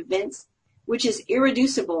synthesis of events, which is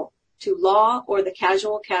irreducible to law or the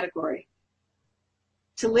casual category.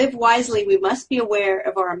 To live wisely, we must be aware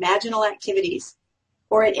of our imaginal activities,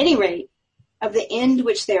 or at any rate, of the end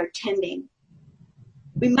which they are tending.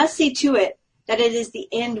 We must see to it that it is the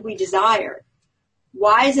end we desire.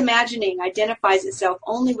 Wise imagining identifies itself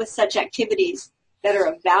only with such activities that are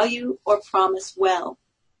of value or promise well.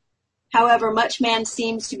 However much man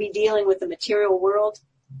seems to be dealing with the material world,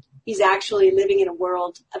 he's actually living in a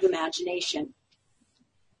world of imagination.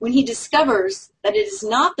 When he discovers that it is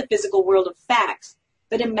not the physical world of facts,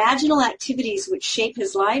 but imaginal activities which shape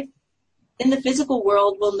his life, then the physical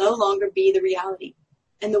world will no longer be the reality,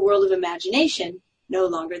 and the world of imagination no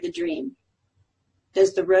longer the dream.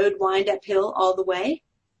 Does the road wind uphill all the way?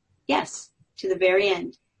 Yes, to the very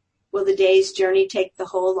end. Will the day's journey take the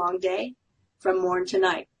whole long day? From morn to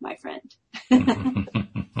night, my friend.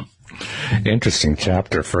 Interesting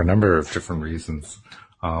chapter for a number of different reasons.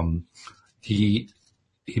 He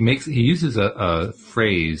uses a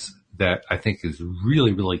phrase that I think is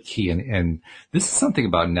really, really key. And this is something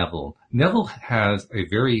about Neville. Neville has a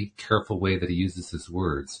very careful way that he uses his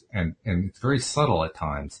words, and it's very subtle at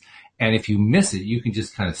times. And if you miss it, you can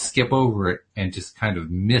just kind of skip over it and just kind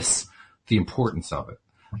of miss the importance of it.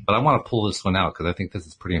 But I want to pull this one out because I think this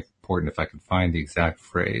is pretty important if I can find the exact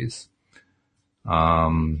phrase.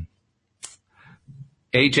 AJF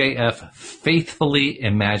faithfully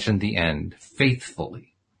imagined the end.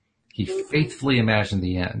 Faithfully. He faithfully imagined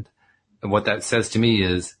the end. And what that says to me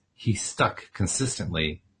is he stuck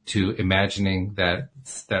consistently to imagining that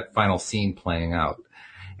final scene playing out.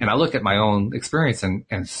 And I look at my own experience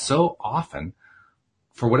and so often,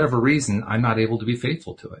 for whatever reason, I'm not able to be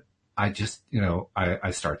faithful to it. I just,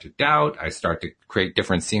 I start to doubt. I start to create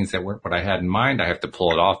different scenes that weren't what I had in mind. I have to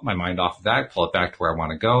pull it off, my mind off of that, pull it back to where I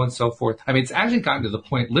want to go and so forth. I mean, it's actually gotten to the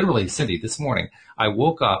point, literally, Cindie, this morning, I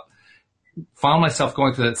woke up, found myself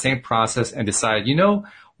going through that same process and decided,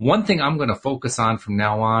 one thing I'm going to focus on from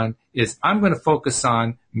now on is I'm going to focus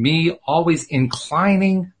on me always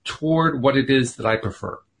inclining toward what it is that I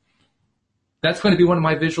prefer. That's going to be one of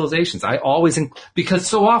my visualizations. I always, because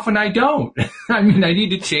so often I don't. I mean, I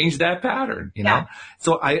need to change that pattern, Yeah.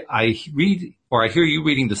 So I read, or I hear you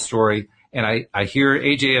reading the story, and I hear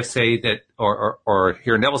AJF say that, or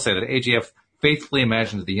hear Neville say that AJF faithfully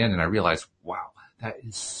imagined at the end, and I realize, wow, that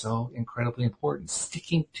is so incredibly important.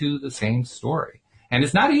 Sticking to the same story. And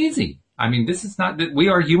it's not easy. I mean, this is not that we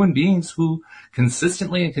are human beings who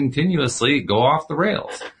consistently and continuously go off the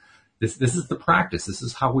rails. This is the practice. This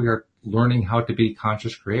is how we are learning how to be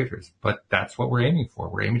conscious creators. But that's what we're aiming for.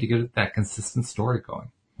 We're aiming to get that consistent story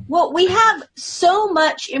going. Well, we have so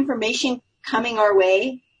much information coming our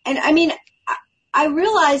way. And I mean, I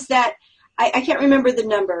realize that I can't remember the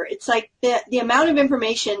number. It's like the amount of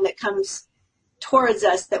information that comes towards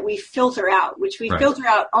us that we filter out, which we filter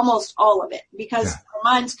out almost all of it because our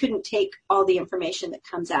minds couldn't take all the information that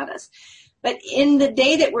comes at us. But in the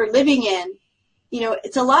day that we're living in, you know,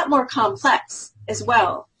 it's a lot more complex as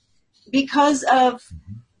well because of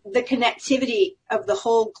the connectivity of the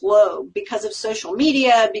whole globe, because of social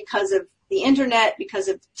media, because of the internet, because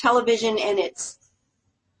of television and its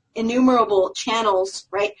innumerable channels,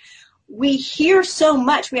 right? We hear so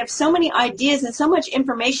much. We have so many ideas and so much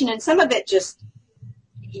information, and some of it just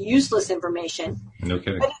useless information. No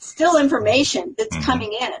kidding. But it's still information that's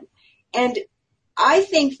coming in. And I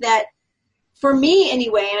think that for me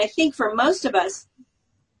anyway, and I think for most of us,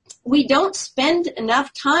 we don't spend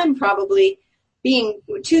enough time probably being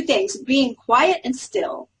two things, being quiet and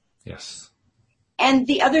still. Yes. And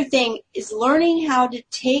the other thing is learning how to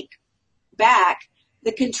take back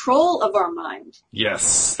the control of our mind.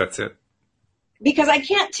 Yes, that's it. Because I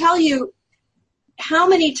can't tell you how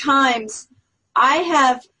many times I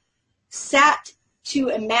have sat to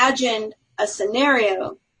imagine a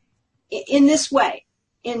scenario in this way,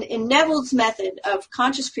 in Neville's method of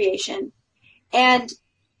conscious creation, and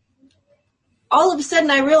all of a sudden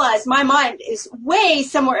I realize my mind is way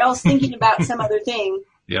somewhere else thinking about some other thing.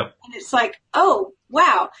 Yep. And it's like, oh,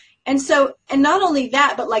 wow. And so, and not only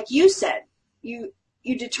that, but like you said, you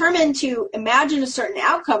determine to imagine a certain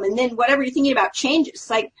outcome, and then whatever you're thinking about changes.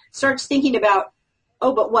 Like starts thinking about,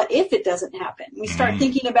 oh, but what if it doesn't happen? We start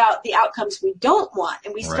thinking about the outcomes we don't want,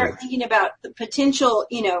 and we start thinking about the potential,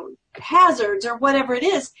 you know, hazards or whatever it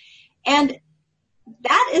is. And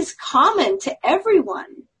that is common to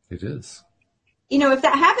everyone. It is. You know, if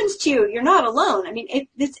that happens to you, you're not alone. I mean,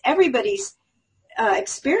 it's everybody's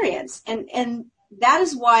experience, and that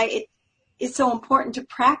is why it's so important to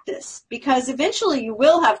practice, because eventually you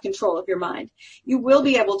will have control of your mind. You will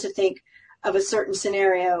be able to think of a certain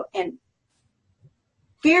scenario and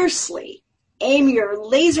fiercely aim your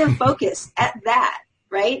laser focus at that,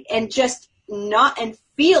 right? And just and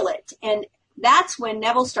feel it. And that's when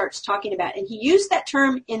Neville starts talking about, and he used that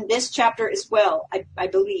term in this chapter as well, I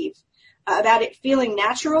believe, about it feeling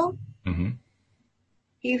natural. Mm-hmm.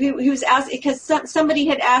 He was asked, because somebody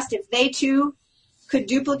had asked if they too could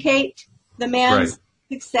duplicate the man's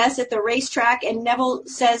success at the racetrack, and Neville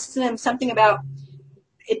says to them something about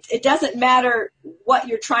it doesn't matter what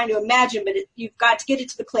you're trying to imagine, but you've got to get it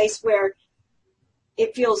to the place where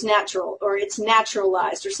it feels natural, or it's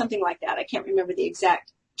naturalized, or something like that. I can't remember the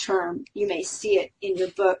exact term. You may see it in your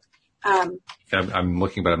book. I'm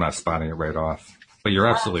looking, but I'm not spotting it right off. But you're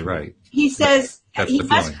absolutely right. He says he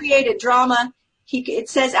must create a drama. It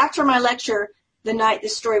says, after my lecture, the night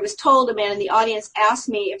this story was told, a man in the audience asked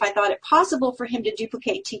me if I thought it possible for him to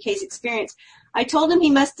duplicate TK's experience. I told him he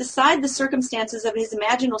must decide the circumstances of his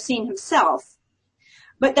imaginal scene himself,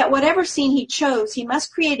 but that whatever scene he chose, he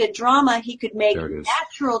must create a drama he could make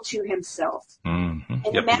natural to himself, and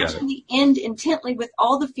imagine the end intently with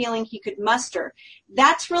all the feeling he could muster.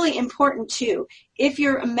 That's really important too. If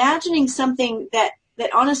you're imagining something that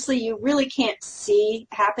honestly you really can't see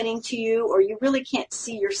happening to you, or you really can't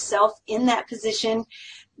see yourself in that position,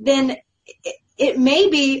 then it may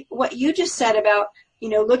be what you just said about, you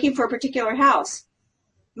know, looking for a particular house.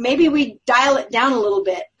 Maybe we dial it down a little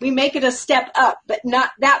bit. We make it a step up, but not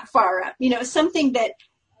that far up. You know, something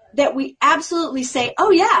that we absolutely say, oh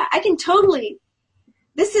yeah, I can totally,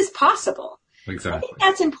 this is possible. Exactly. I think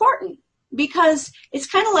that's important, because it's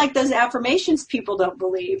kind of like those affirmations people don't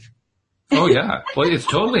believe. Oh yeah. Well, it's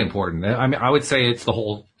totally important. I mean, I would say it's the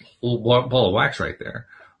whole ball of wax right there.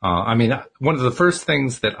 I mean, one of the first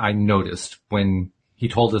things that I noticed when he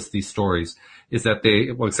told us these stories is that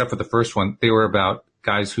except for the first one, they were about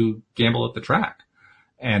guys who gamble at the track.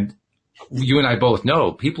 And you and I both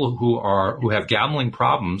know people who have gambling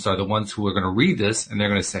problems are the ones who are going to read this, and they're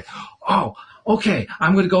going to say, oh, okay,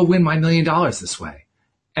 I'm going to go win my $1 million this way.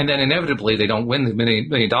 And then inevitably they don't win the $1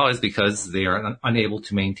 million because they are unable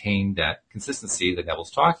to maintain that consistency that Neville's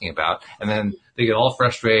talking about. And then they get all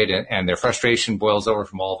frustrated, and their frustration boils over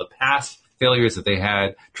from all the past failures that they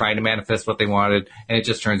had trying to manifest what they wanted, and it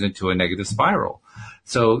just turns into a negative spiral.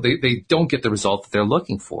 So they don't get the result that they're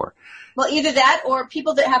looking for. Well, either that, or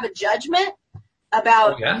people that have a judgment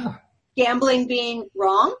about gambling being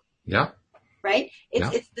wrong. Yeah. Right?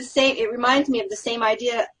 It's the same. It reminds me of the same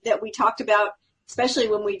idea that we talked about especially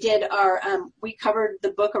when we did we covered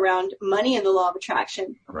the book around money and the law of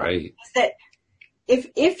attraction. Right. That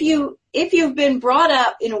if you've been brought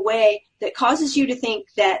up in a way that causes you to think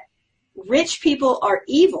that rich people are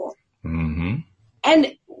evil, mm-hmm.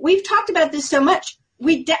 and we've talked about this so much,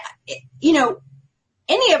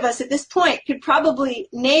 any of us at this point could probably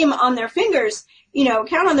name on their fingers,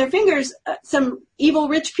 count on their fingers some evil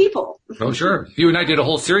rich people. Oh, sure. You and I did a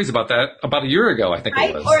whole series about that about a year ago, I think right?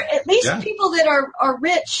 It was. Or at least people that are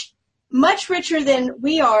rich, much richer than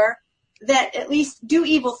we are, that at least do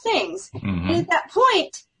evil things. Mm-hmm. And at that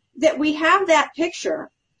point that we have that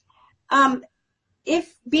picture,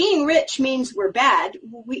 if being rich means we're bad,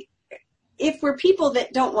 if we're people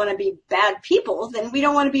that don't want to be bad people, then we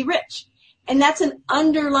don't want to be rich. And that's an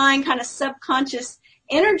underlying kind of subconscious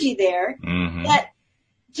energy there mm-hmm. that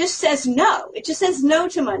just says no. It just says no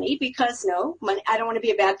to money because money, I don't want to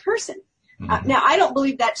be a bad person. Mm-hmm. Now, I don't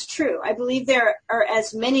believe that's true. I believe there are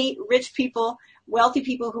as many rich people, wealthy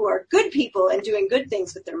people who are good people and doing good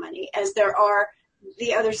things with their money as there are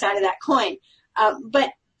the other side of that coin. But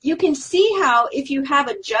you can see how if you have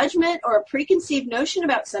a judgment or a preconceived notion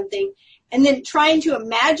about something and then trying to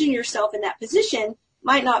imagine yourself in that position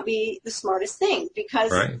might not be the smartest thing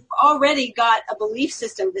because you've already got a belief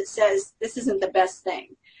system that says this isn't the best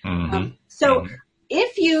thing. Mm-hmm. So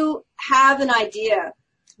if you have an idea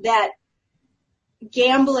that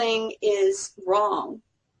gambling is wrong,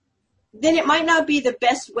 then it might not be the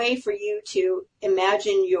best way for you to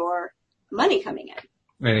imagine your money coming in.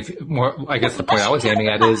 And I guess the point I was aiming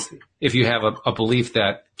at is if you have a belief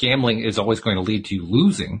that gambling is always going to lead to you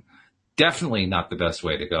losing, definitely not the best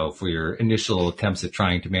way to go for your initial attempts at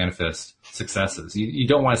trying to manifest successes. You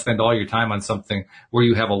don't want to spend all your time on something where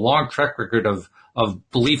you have a long track record of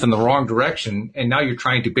belief in the wrong direction, and now you're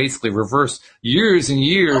trying to basically reverse years and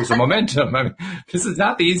years of momentum. I mean, this is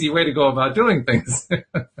not the easy way to go about doing things.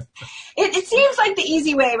 It seems like the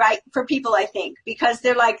easy way, right, for people, I think, because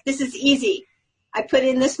they're like, this is easy. I put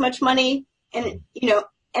in this much money, and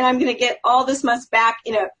I'm going to get all this much back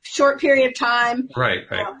in a short period of time. Right.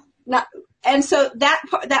 And so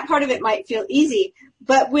that part of it might feel easy,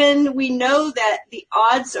 but when we know that the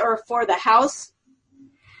odds are for the house,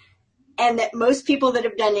 and that most people that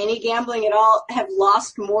have done any gambling at all have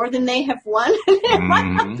lost more than they have won, it might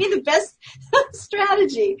not be the best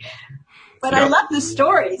strategy. But I love the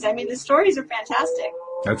stories. I mean, the stories are fantastic.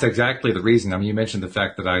 That's exactly the reason. I mean, you mentioned the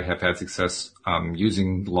fact that I have had success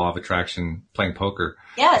using the law of attraction, playing poker.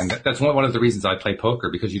 Yes. And that's one of the reasons I play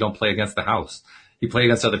poker, because you don't play against the house. You play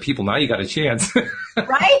against other people. Now you got a chance.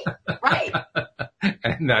 Right.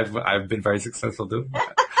 And I've been very successful doing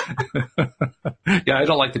that. Yeah, I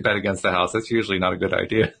don't like to bet against the house. That's usually not a good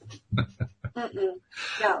idea.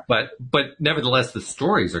 No. But nevertheless, the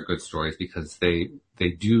stories are good stories because they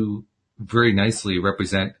do very nicely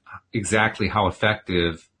represent exactly how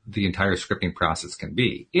effective the entire scripting process can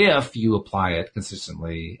be if you apply it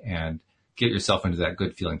consistently and get yourself into that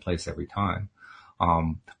good feeling place every time.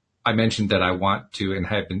 I mentioned that I want to,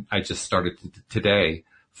 and I just started today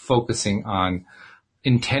focusing on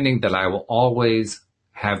intending that I will always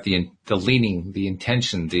have the leaning, the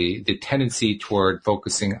intention, the tendency toward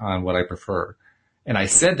focusing on what I prefer. And I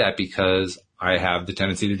said that because I have the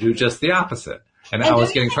tendency to do just the opposite. And I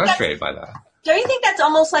was getting frustrated by that. Don't you think that's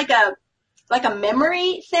almost like a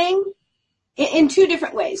memory thing in two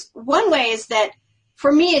different ways? One way is that,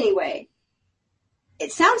 for me anyway,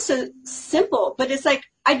 it sounds so simple, but it's like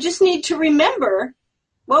I just need to remember,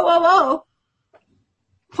 whoa,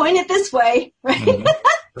 point it this way, right? Mm-hmm.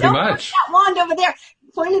 Don't much. Point that wand over there.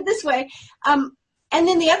 Point it this way. And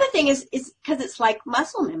then the other thing is because it's like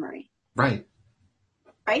muscle memory. Right.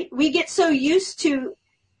 We get so used to,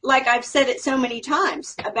 like I've said it so many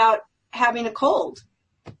times about having a cold.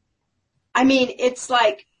 I mean, it's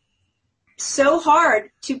like so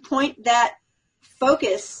hard to point that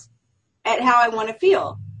focus at how I want to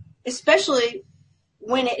feel, especially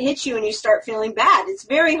when it hits you and you start feeling bad. It's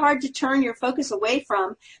very hard to turn your focus away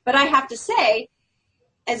from. But I have to say,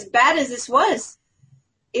 as bad as this was,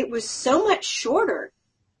 it was so much shorter.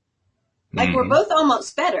 Like we're both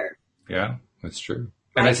almost better. Yeah, that's true.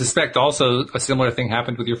 And I suspect also a similar thing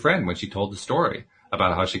happened with your friend when she told the story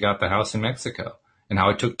about how she got the house in Mexico and how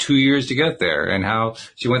it took 2 years to get there and how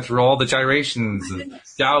she went through all the gyrations of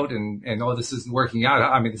doubt and oh, this isn't working out.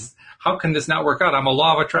 I mean, how can this not work out? I'm a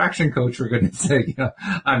law of attraction coach, for goodness sake.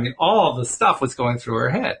 I mean, all the stuff was going through her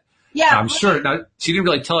head. Yeah. I'm sure. Now, she didn't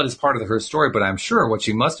really tell it as part of her story, but I'm sure what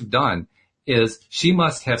she must have done is she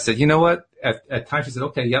must have said, you know what? At times she said,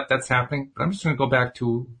 okay, yep, that's happening, but I'm just going to go back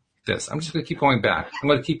to this. I'm just going to keep going back. I'm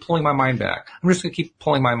going to keep pulling my mind back. I'm just going to keep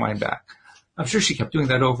pulling my mind back. I'm sure she kept doing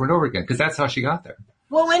that over and over again because that's how she got there.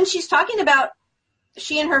 Well, when she's talking about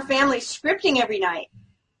she and her family scripting every night.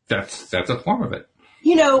 That's a form of it.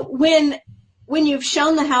 You know, when you've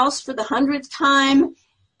shown the house for the 100th time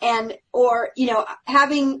or, you know,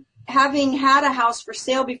 having had a house for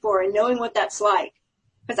sale before and knowing what that's like.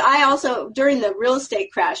 Because I also, during the real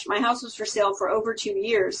estate crash, my house was for sale for over 2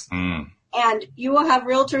 years. And you will have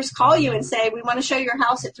realtors call you and say, we want to show your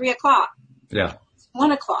house at 3:00. Yeah.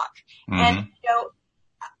 1:00. And, you know,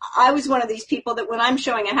 I was one of these people that when I'm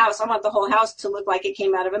showing a house, I want the whole house to look like it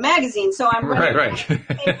came out of a magazine. So I'm right.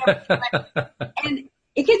 And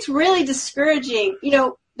it gets really discouraging. You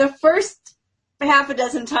know, the first half a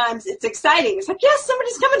dozen times it's exciting. It's like, yes,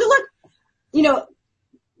 somebody's coming to look. You know,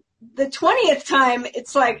 the 20th time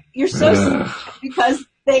it's like you're so sick because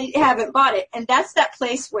they haven't bought it. And that's that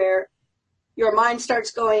place where your mind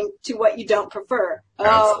starts going to what you don't prefer.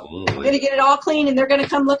 Oh, I'm going to get it all clean and they're going to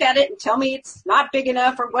come look at it and tell me it's not big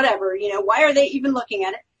enough or whatever. You know, why are they even looking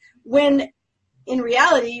at it? When in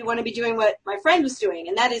reality, you want to be doing what my friend was doing,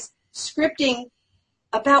 and that is scripting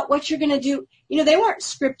about what you're going to do. You know, they weren't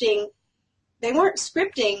scripting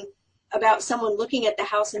about someone looking at the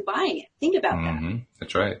house and buying it. Think about that.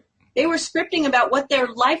 That's right. They were scripting about what their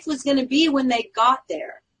life was going to be when they got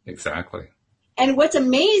there. Exactly. And what's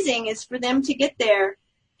amazing is for them to get there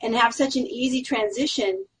and have such an easy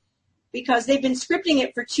transition because they've been scripting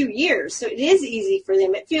it for 2 years. So it is easy for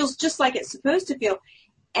them. It feels just like it's supposed to feel.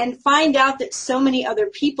 And find out that so many other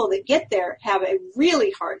people that get there have a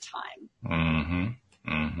really hard time.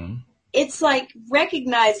 It's like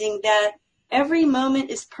recognizing that every moment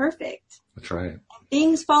is perfect. That's right.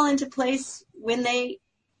 Things fall into place when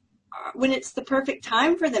it's the perfect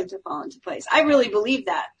time for them to fall into place. I really believe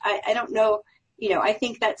that. I don't know. You know, I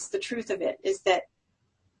think that's the truth of it, is that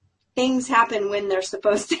things happen when they're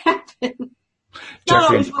supposed to happen. Not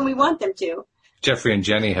always when we want them to. Jeffrey and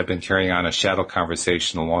Jenny have been carrying on a shadow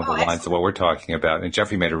conversation along the lines of what we're talking about. And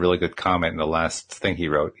Jeffrey made a really good comment in the last thing he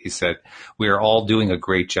wrote. He said, we are all doing a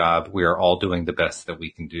great job. We are all doing the best that we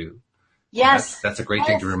can do. Yes. That's a great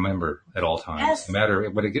thing to remember at all times. Yes.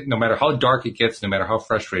 No matter how dark it gets, no matter how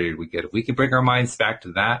frustrated we get, if we can bring our minds back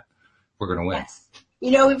to that, we're going to win. Yes. You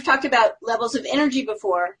know, we've talked about levels of energy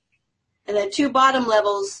before, and the 2 bottom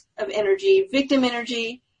levels of energy, victim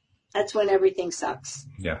energy, that's when everything sucks.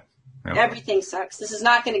 Yeah. Yep. Everything sucks. This is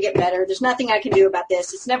not going to get better. There's nothing I can do about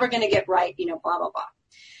this. It's never going to get right, you know, blah, blah,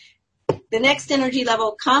 blah. The next energy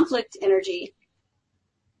level, conflict energy,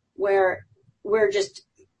 where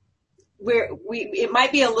it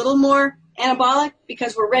might be a little more anabolic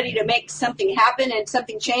because we're ready to make something happen and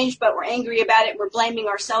something change, but we're angry about it. We're blaming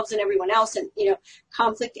ourselves and everyone else, and, you know,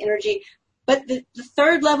 conflict energy. But the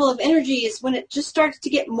third level of energy is when it just starts to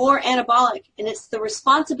get more anabolic, and it's the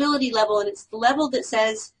responsibility level, and it's the level that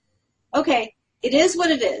says, okay, it is what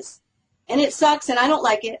it is, and it sucks, and I don't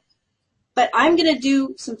like it, but I'm going to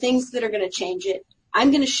do some things that are going to change it.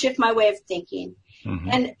 I'm going to shift my way of thinking.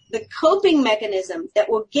 And the coping mechanism that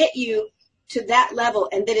will get you to that level,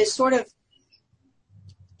 and that is sort of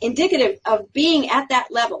indicative of being at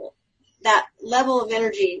that level of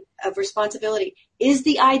energy, of responsibility, is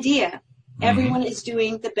the idea everyone is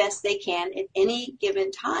doing the best they can at any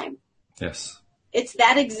given time. Yes. It's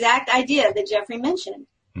that exact idea that Jeffrey mentioned.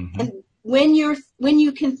 And when you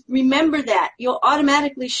can remember that, you'll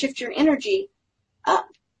automatically shift your energy up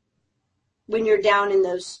when you're down in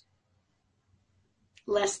those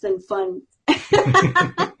less than fun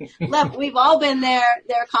level. We've all been there.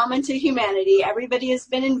 They're common to humanity. Everybody has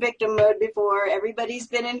been in victim mode before. Everybody's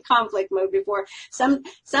been in conflict mode before. Some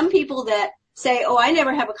people that say, oh, I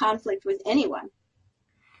never have a conflict with anyone,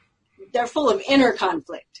 they're full of inner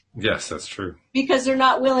conflict. Yes, that's true. Because they're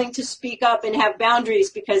not willing to speak up and have boundaries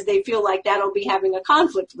because they feel like that'll be having a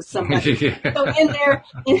conflict with somebody. So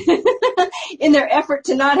in their effort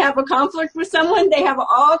to not have a conflict with someone, they have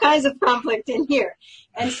all kinds of conflict in here.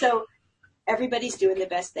 And so everybody's doing the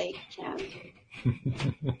best they can.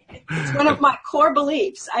 It's one of my core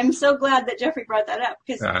beliefs. I'm so glad that Jeffrey brought that up.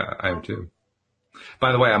 I'm too.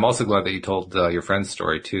 By the way, I'm also glad that you told your friend's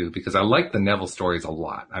story too, because I like the Neville stories a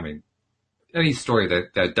lot. I mean, any story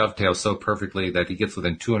that dovetails so perfectly that he gets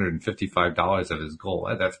within $255 of his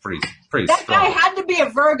goal, that's pretty that strong. Guy had to be a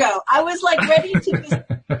Virgo. I was like ready to just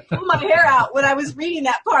pull my hair out when I was reading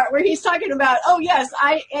that part where he's talking about, oh yes,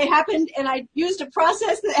 it happened and I used a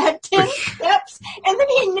process that had 10 steps, and then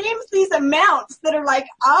he names these amounts that are like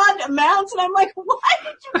odd amounts, and I'm like, why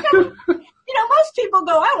did you come? You know, most people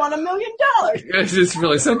go, I want $1 million. It's just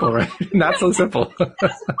really simple, right? Not so simple. $1,000,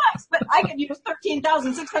 but I could use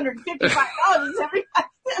 $13,655.75.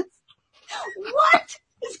 What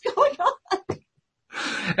is going on?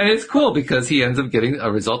 And it's cool because he ends up getting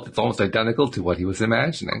a result that's almost identical to what he was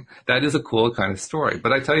imagining. That is a cool kind of story.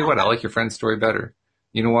 But I tell you what, I like your friend's story better.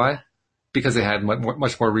 You know why? Because it had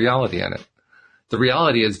much more reality in it. The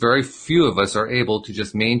reality is very few of us are able to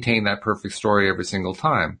just maintain that perfect story every single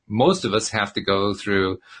time. Most of us have to go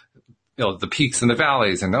through, the peaks and the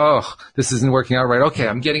valleys and, this isn't working out right. Okay,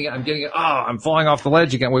 I'm getting it. Oh, I'm falling off the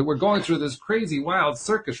ledge again. We're going through this crazy, wild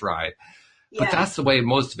circus ride. But that's the way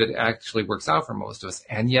most of it actually works out for most of us.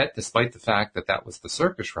 And yet, despite the fact that that was the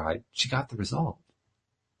circus ride, she got the result.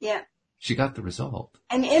 Yeah. She got the result.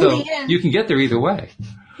 And in the end, you can get there either way.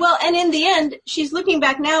 Well, and in the end, she's looking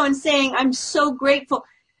back now and saying, I'm so grateful.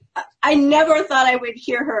 I never thought I would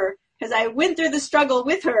hear her because I went through the struggle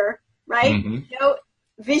with her, right? Mm-hmm.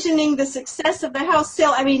 Visioning the success of the house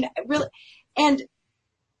sale. I mean, really, and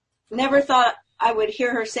never thought I would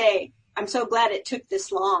hear her say, I'm so glad it took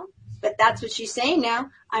this long. But that's what she's saying now.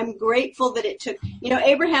 I'm grateful that it took,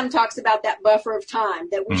 Abraham talks about that buffer of time,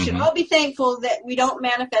 that we should all be thankful that we don't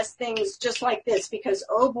manifest things just like this because,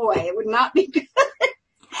 oh boy, it would not be good.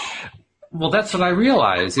 Well, that's what I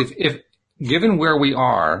realize. If given where we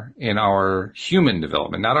are in our human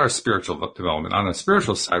development, not our spiritual development, on the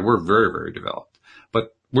spiritual side, we're very, very developed.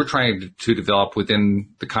 But we're trying to develop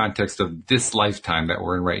within the context of this lifetime that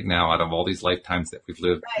we're in right now, out of all these lifetimes that we've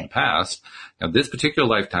lived in the past. Now, this particular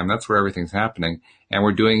lifetime, that's where everything's happening. And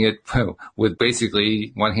we're doing it with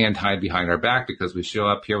basically one hand tied behind our back because we show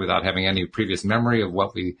up here without having any previous memory of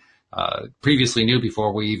what we previously knew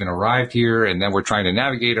before we even arrived here. And then we're trying to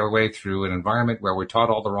navigate our way through an environment where we're taught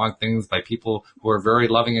all the wrong things by people who are very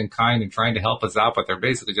loving and kind and trying to help us out, but they're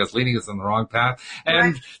basically just leading us in the wrong path.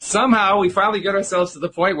 And somehow we finally get ourselves to the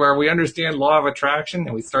point where we understand law of attraction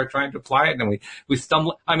and we start trying to apply it and we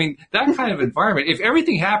stumble. I mean, that kind of environment, if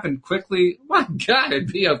everything happened quickly, my God,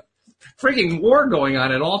 it'd be a freaking war going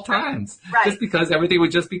on at all times. Just because everything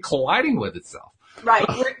would just be colliding with itself. Right.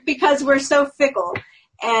 Because we're so fickle.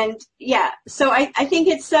 And so I think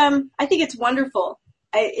it's wonderful.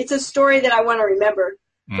 It's a story that I want to remember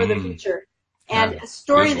for the future, and a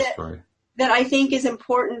story that I think is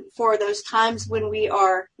important for those times when we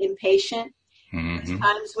are impatient, those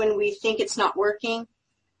times when we think it's not working,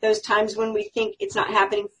 those times when we think it's not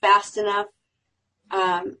happening fast enough,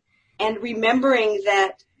 and remembering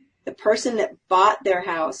that the person that bought their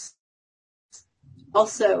house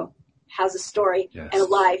also has a story and a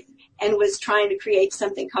life. And was trying to create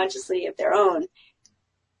something consciously of their own.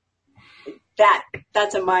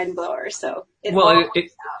 That's a mind blower. So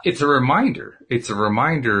it's a reminder. It's a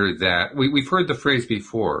reminder that we've heard the phrase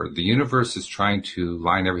before. The universe is trying to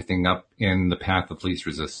line everything up in the path of least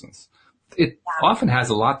resistance. It often has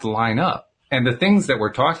a lot to line up. And the things that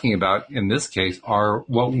we're talking about in this case are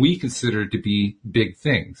what we consider to be big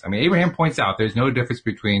things. I mean, Abraham points out there's no difference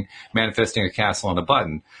between manifesting a castle and a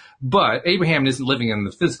button. But Abraham isn't living in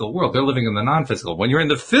the physical world. They're living in the non-physical. When you're in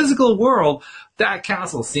the physical world, that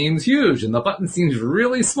castle seems huge and the button seems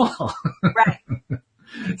really small. Right.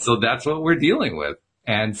 So that's what we're dealing with.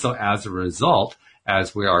 And so as a result,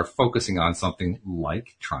 as we are focusing on something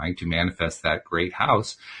like trying to manifest that great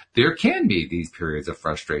house, there can be these periods of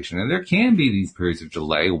frustration and there can be these periods of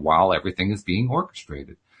delay while everything is being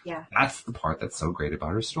orchestrated. Yeah. That's the part that's so great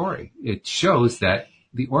about her story. It shows that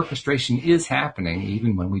the orchestration is happening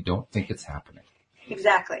even when we don't think it's happening.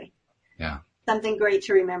 Exactly. Yeah. Something great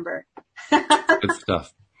to remember. Good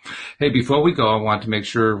stuff. Hey, before we go, I want to make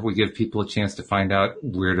sure we give people a chance to find out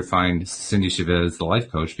where to find Cindie Chavez, the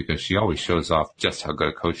life coach, because she always shows off just how good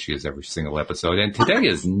a coach she is every single episode. And today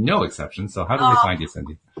is no exception. So how do they find you,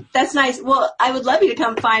 Cindie? That's nice. Well, I would love you to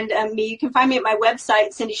come find me. You can find me at my website,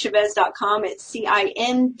 cindiechavez.com. It's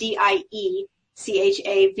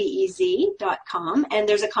CINDIECHAVEZ.com. And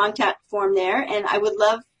there's a contact form there. And I would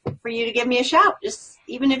love for you to give me a shout.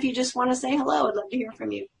 Even if you just want to say hello, I'd love to hear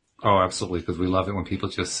from you. Oh, absolutely, because we love it when people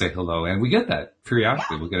just say hello. And we get that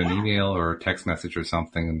periodically. We'll get an email or a text message or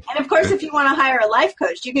something. And of course, if you want to hire a life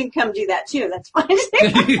coach, you can come do that too. That's fine.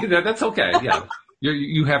 That's okay, yeah.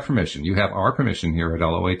 You have permission. You have our permission here at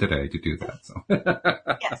LOA Today to do that. So.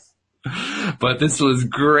 Yes. But this was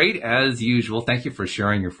great as usual. Thank you for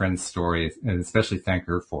sharing your friend's story, and especially thank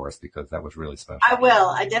her for us because that was really special. I will.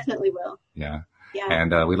 I definitely will. Yeah. Yeah.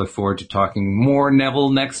 And we look forward to talking more Neville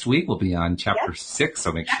next week. We'll be on chapter 6,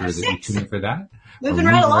 so make sure that you tune in for that. Moving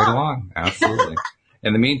right along. Absolutely.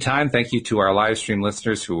 In the meantime, thank you to our live stream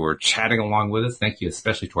listeners who are chatting along with us. Thank you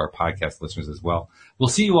especially to our podcast listeners as well. We'll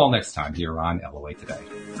see you all next time here on LOA Today.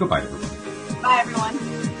 Goodbye, everybody. Bye,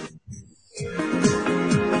 everyone.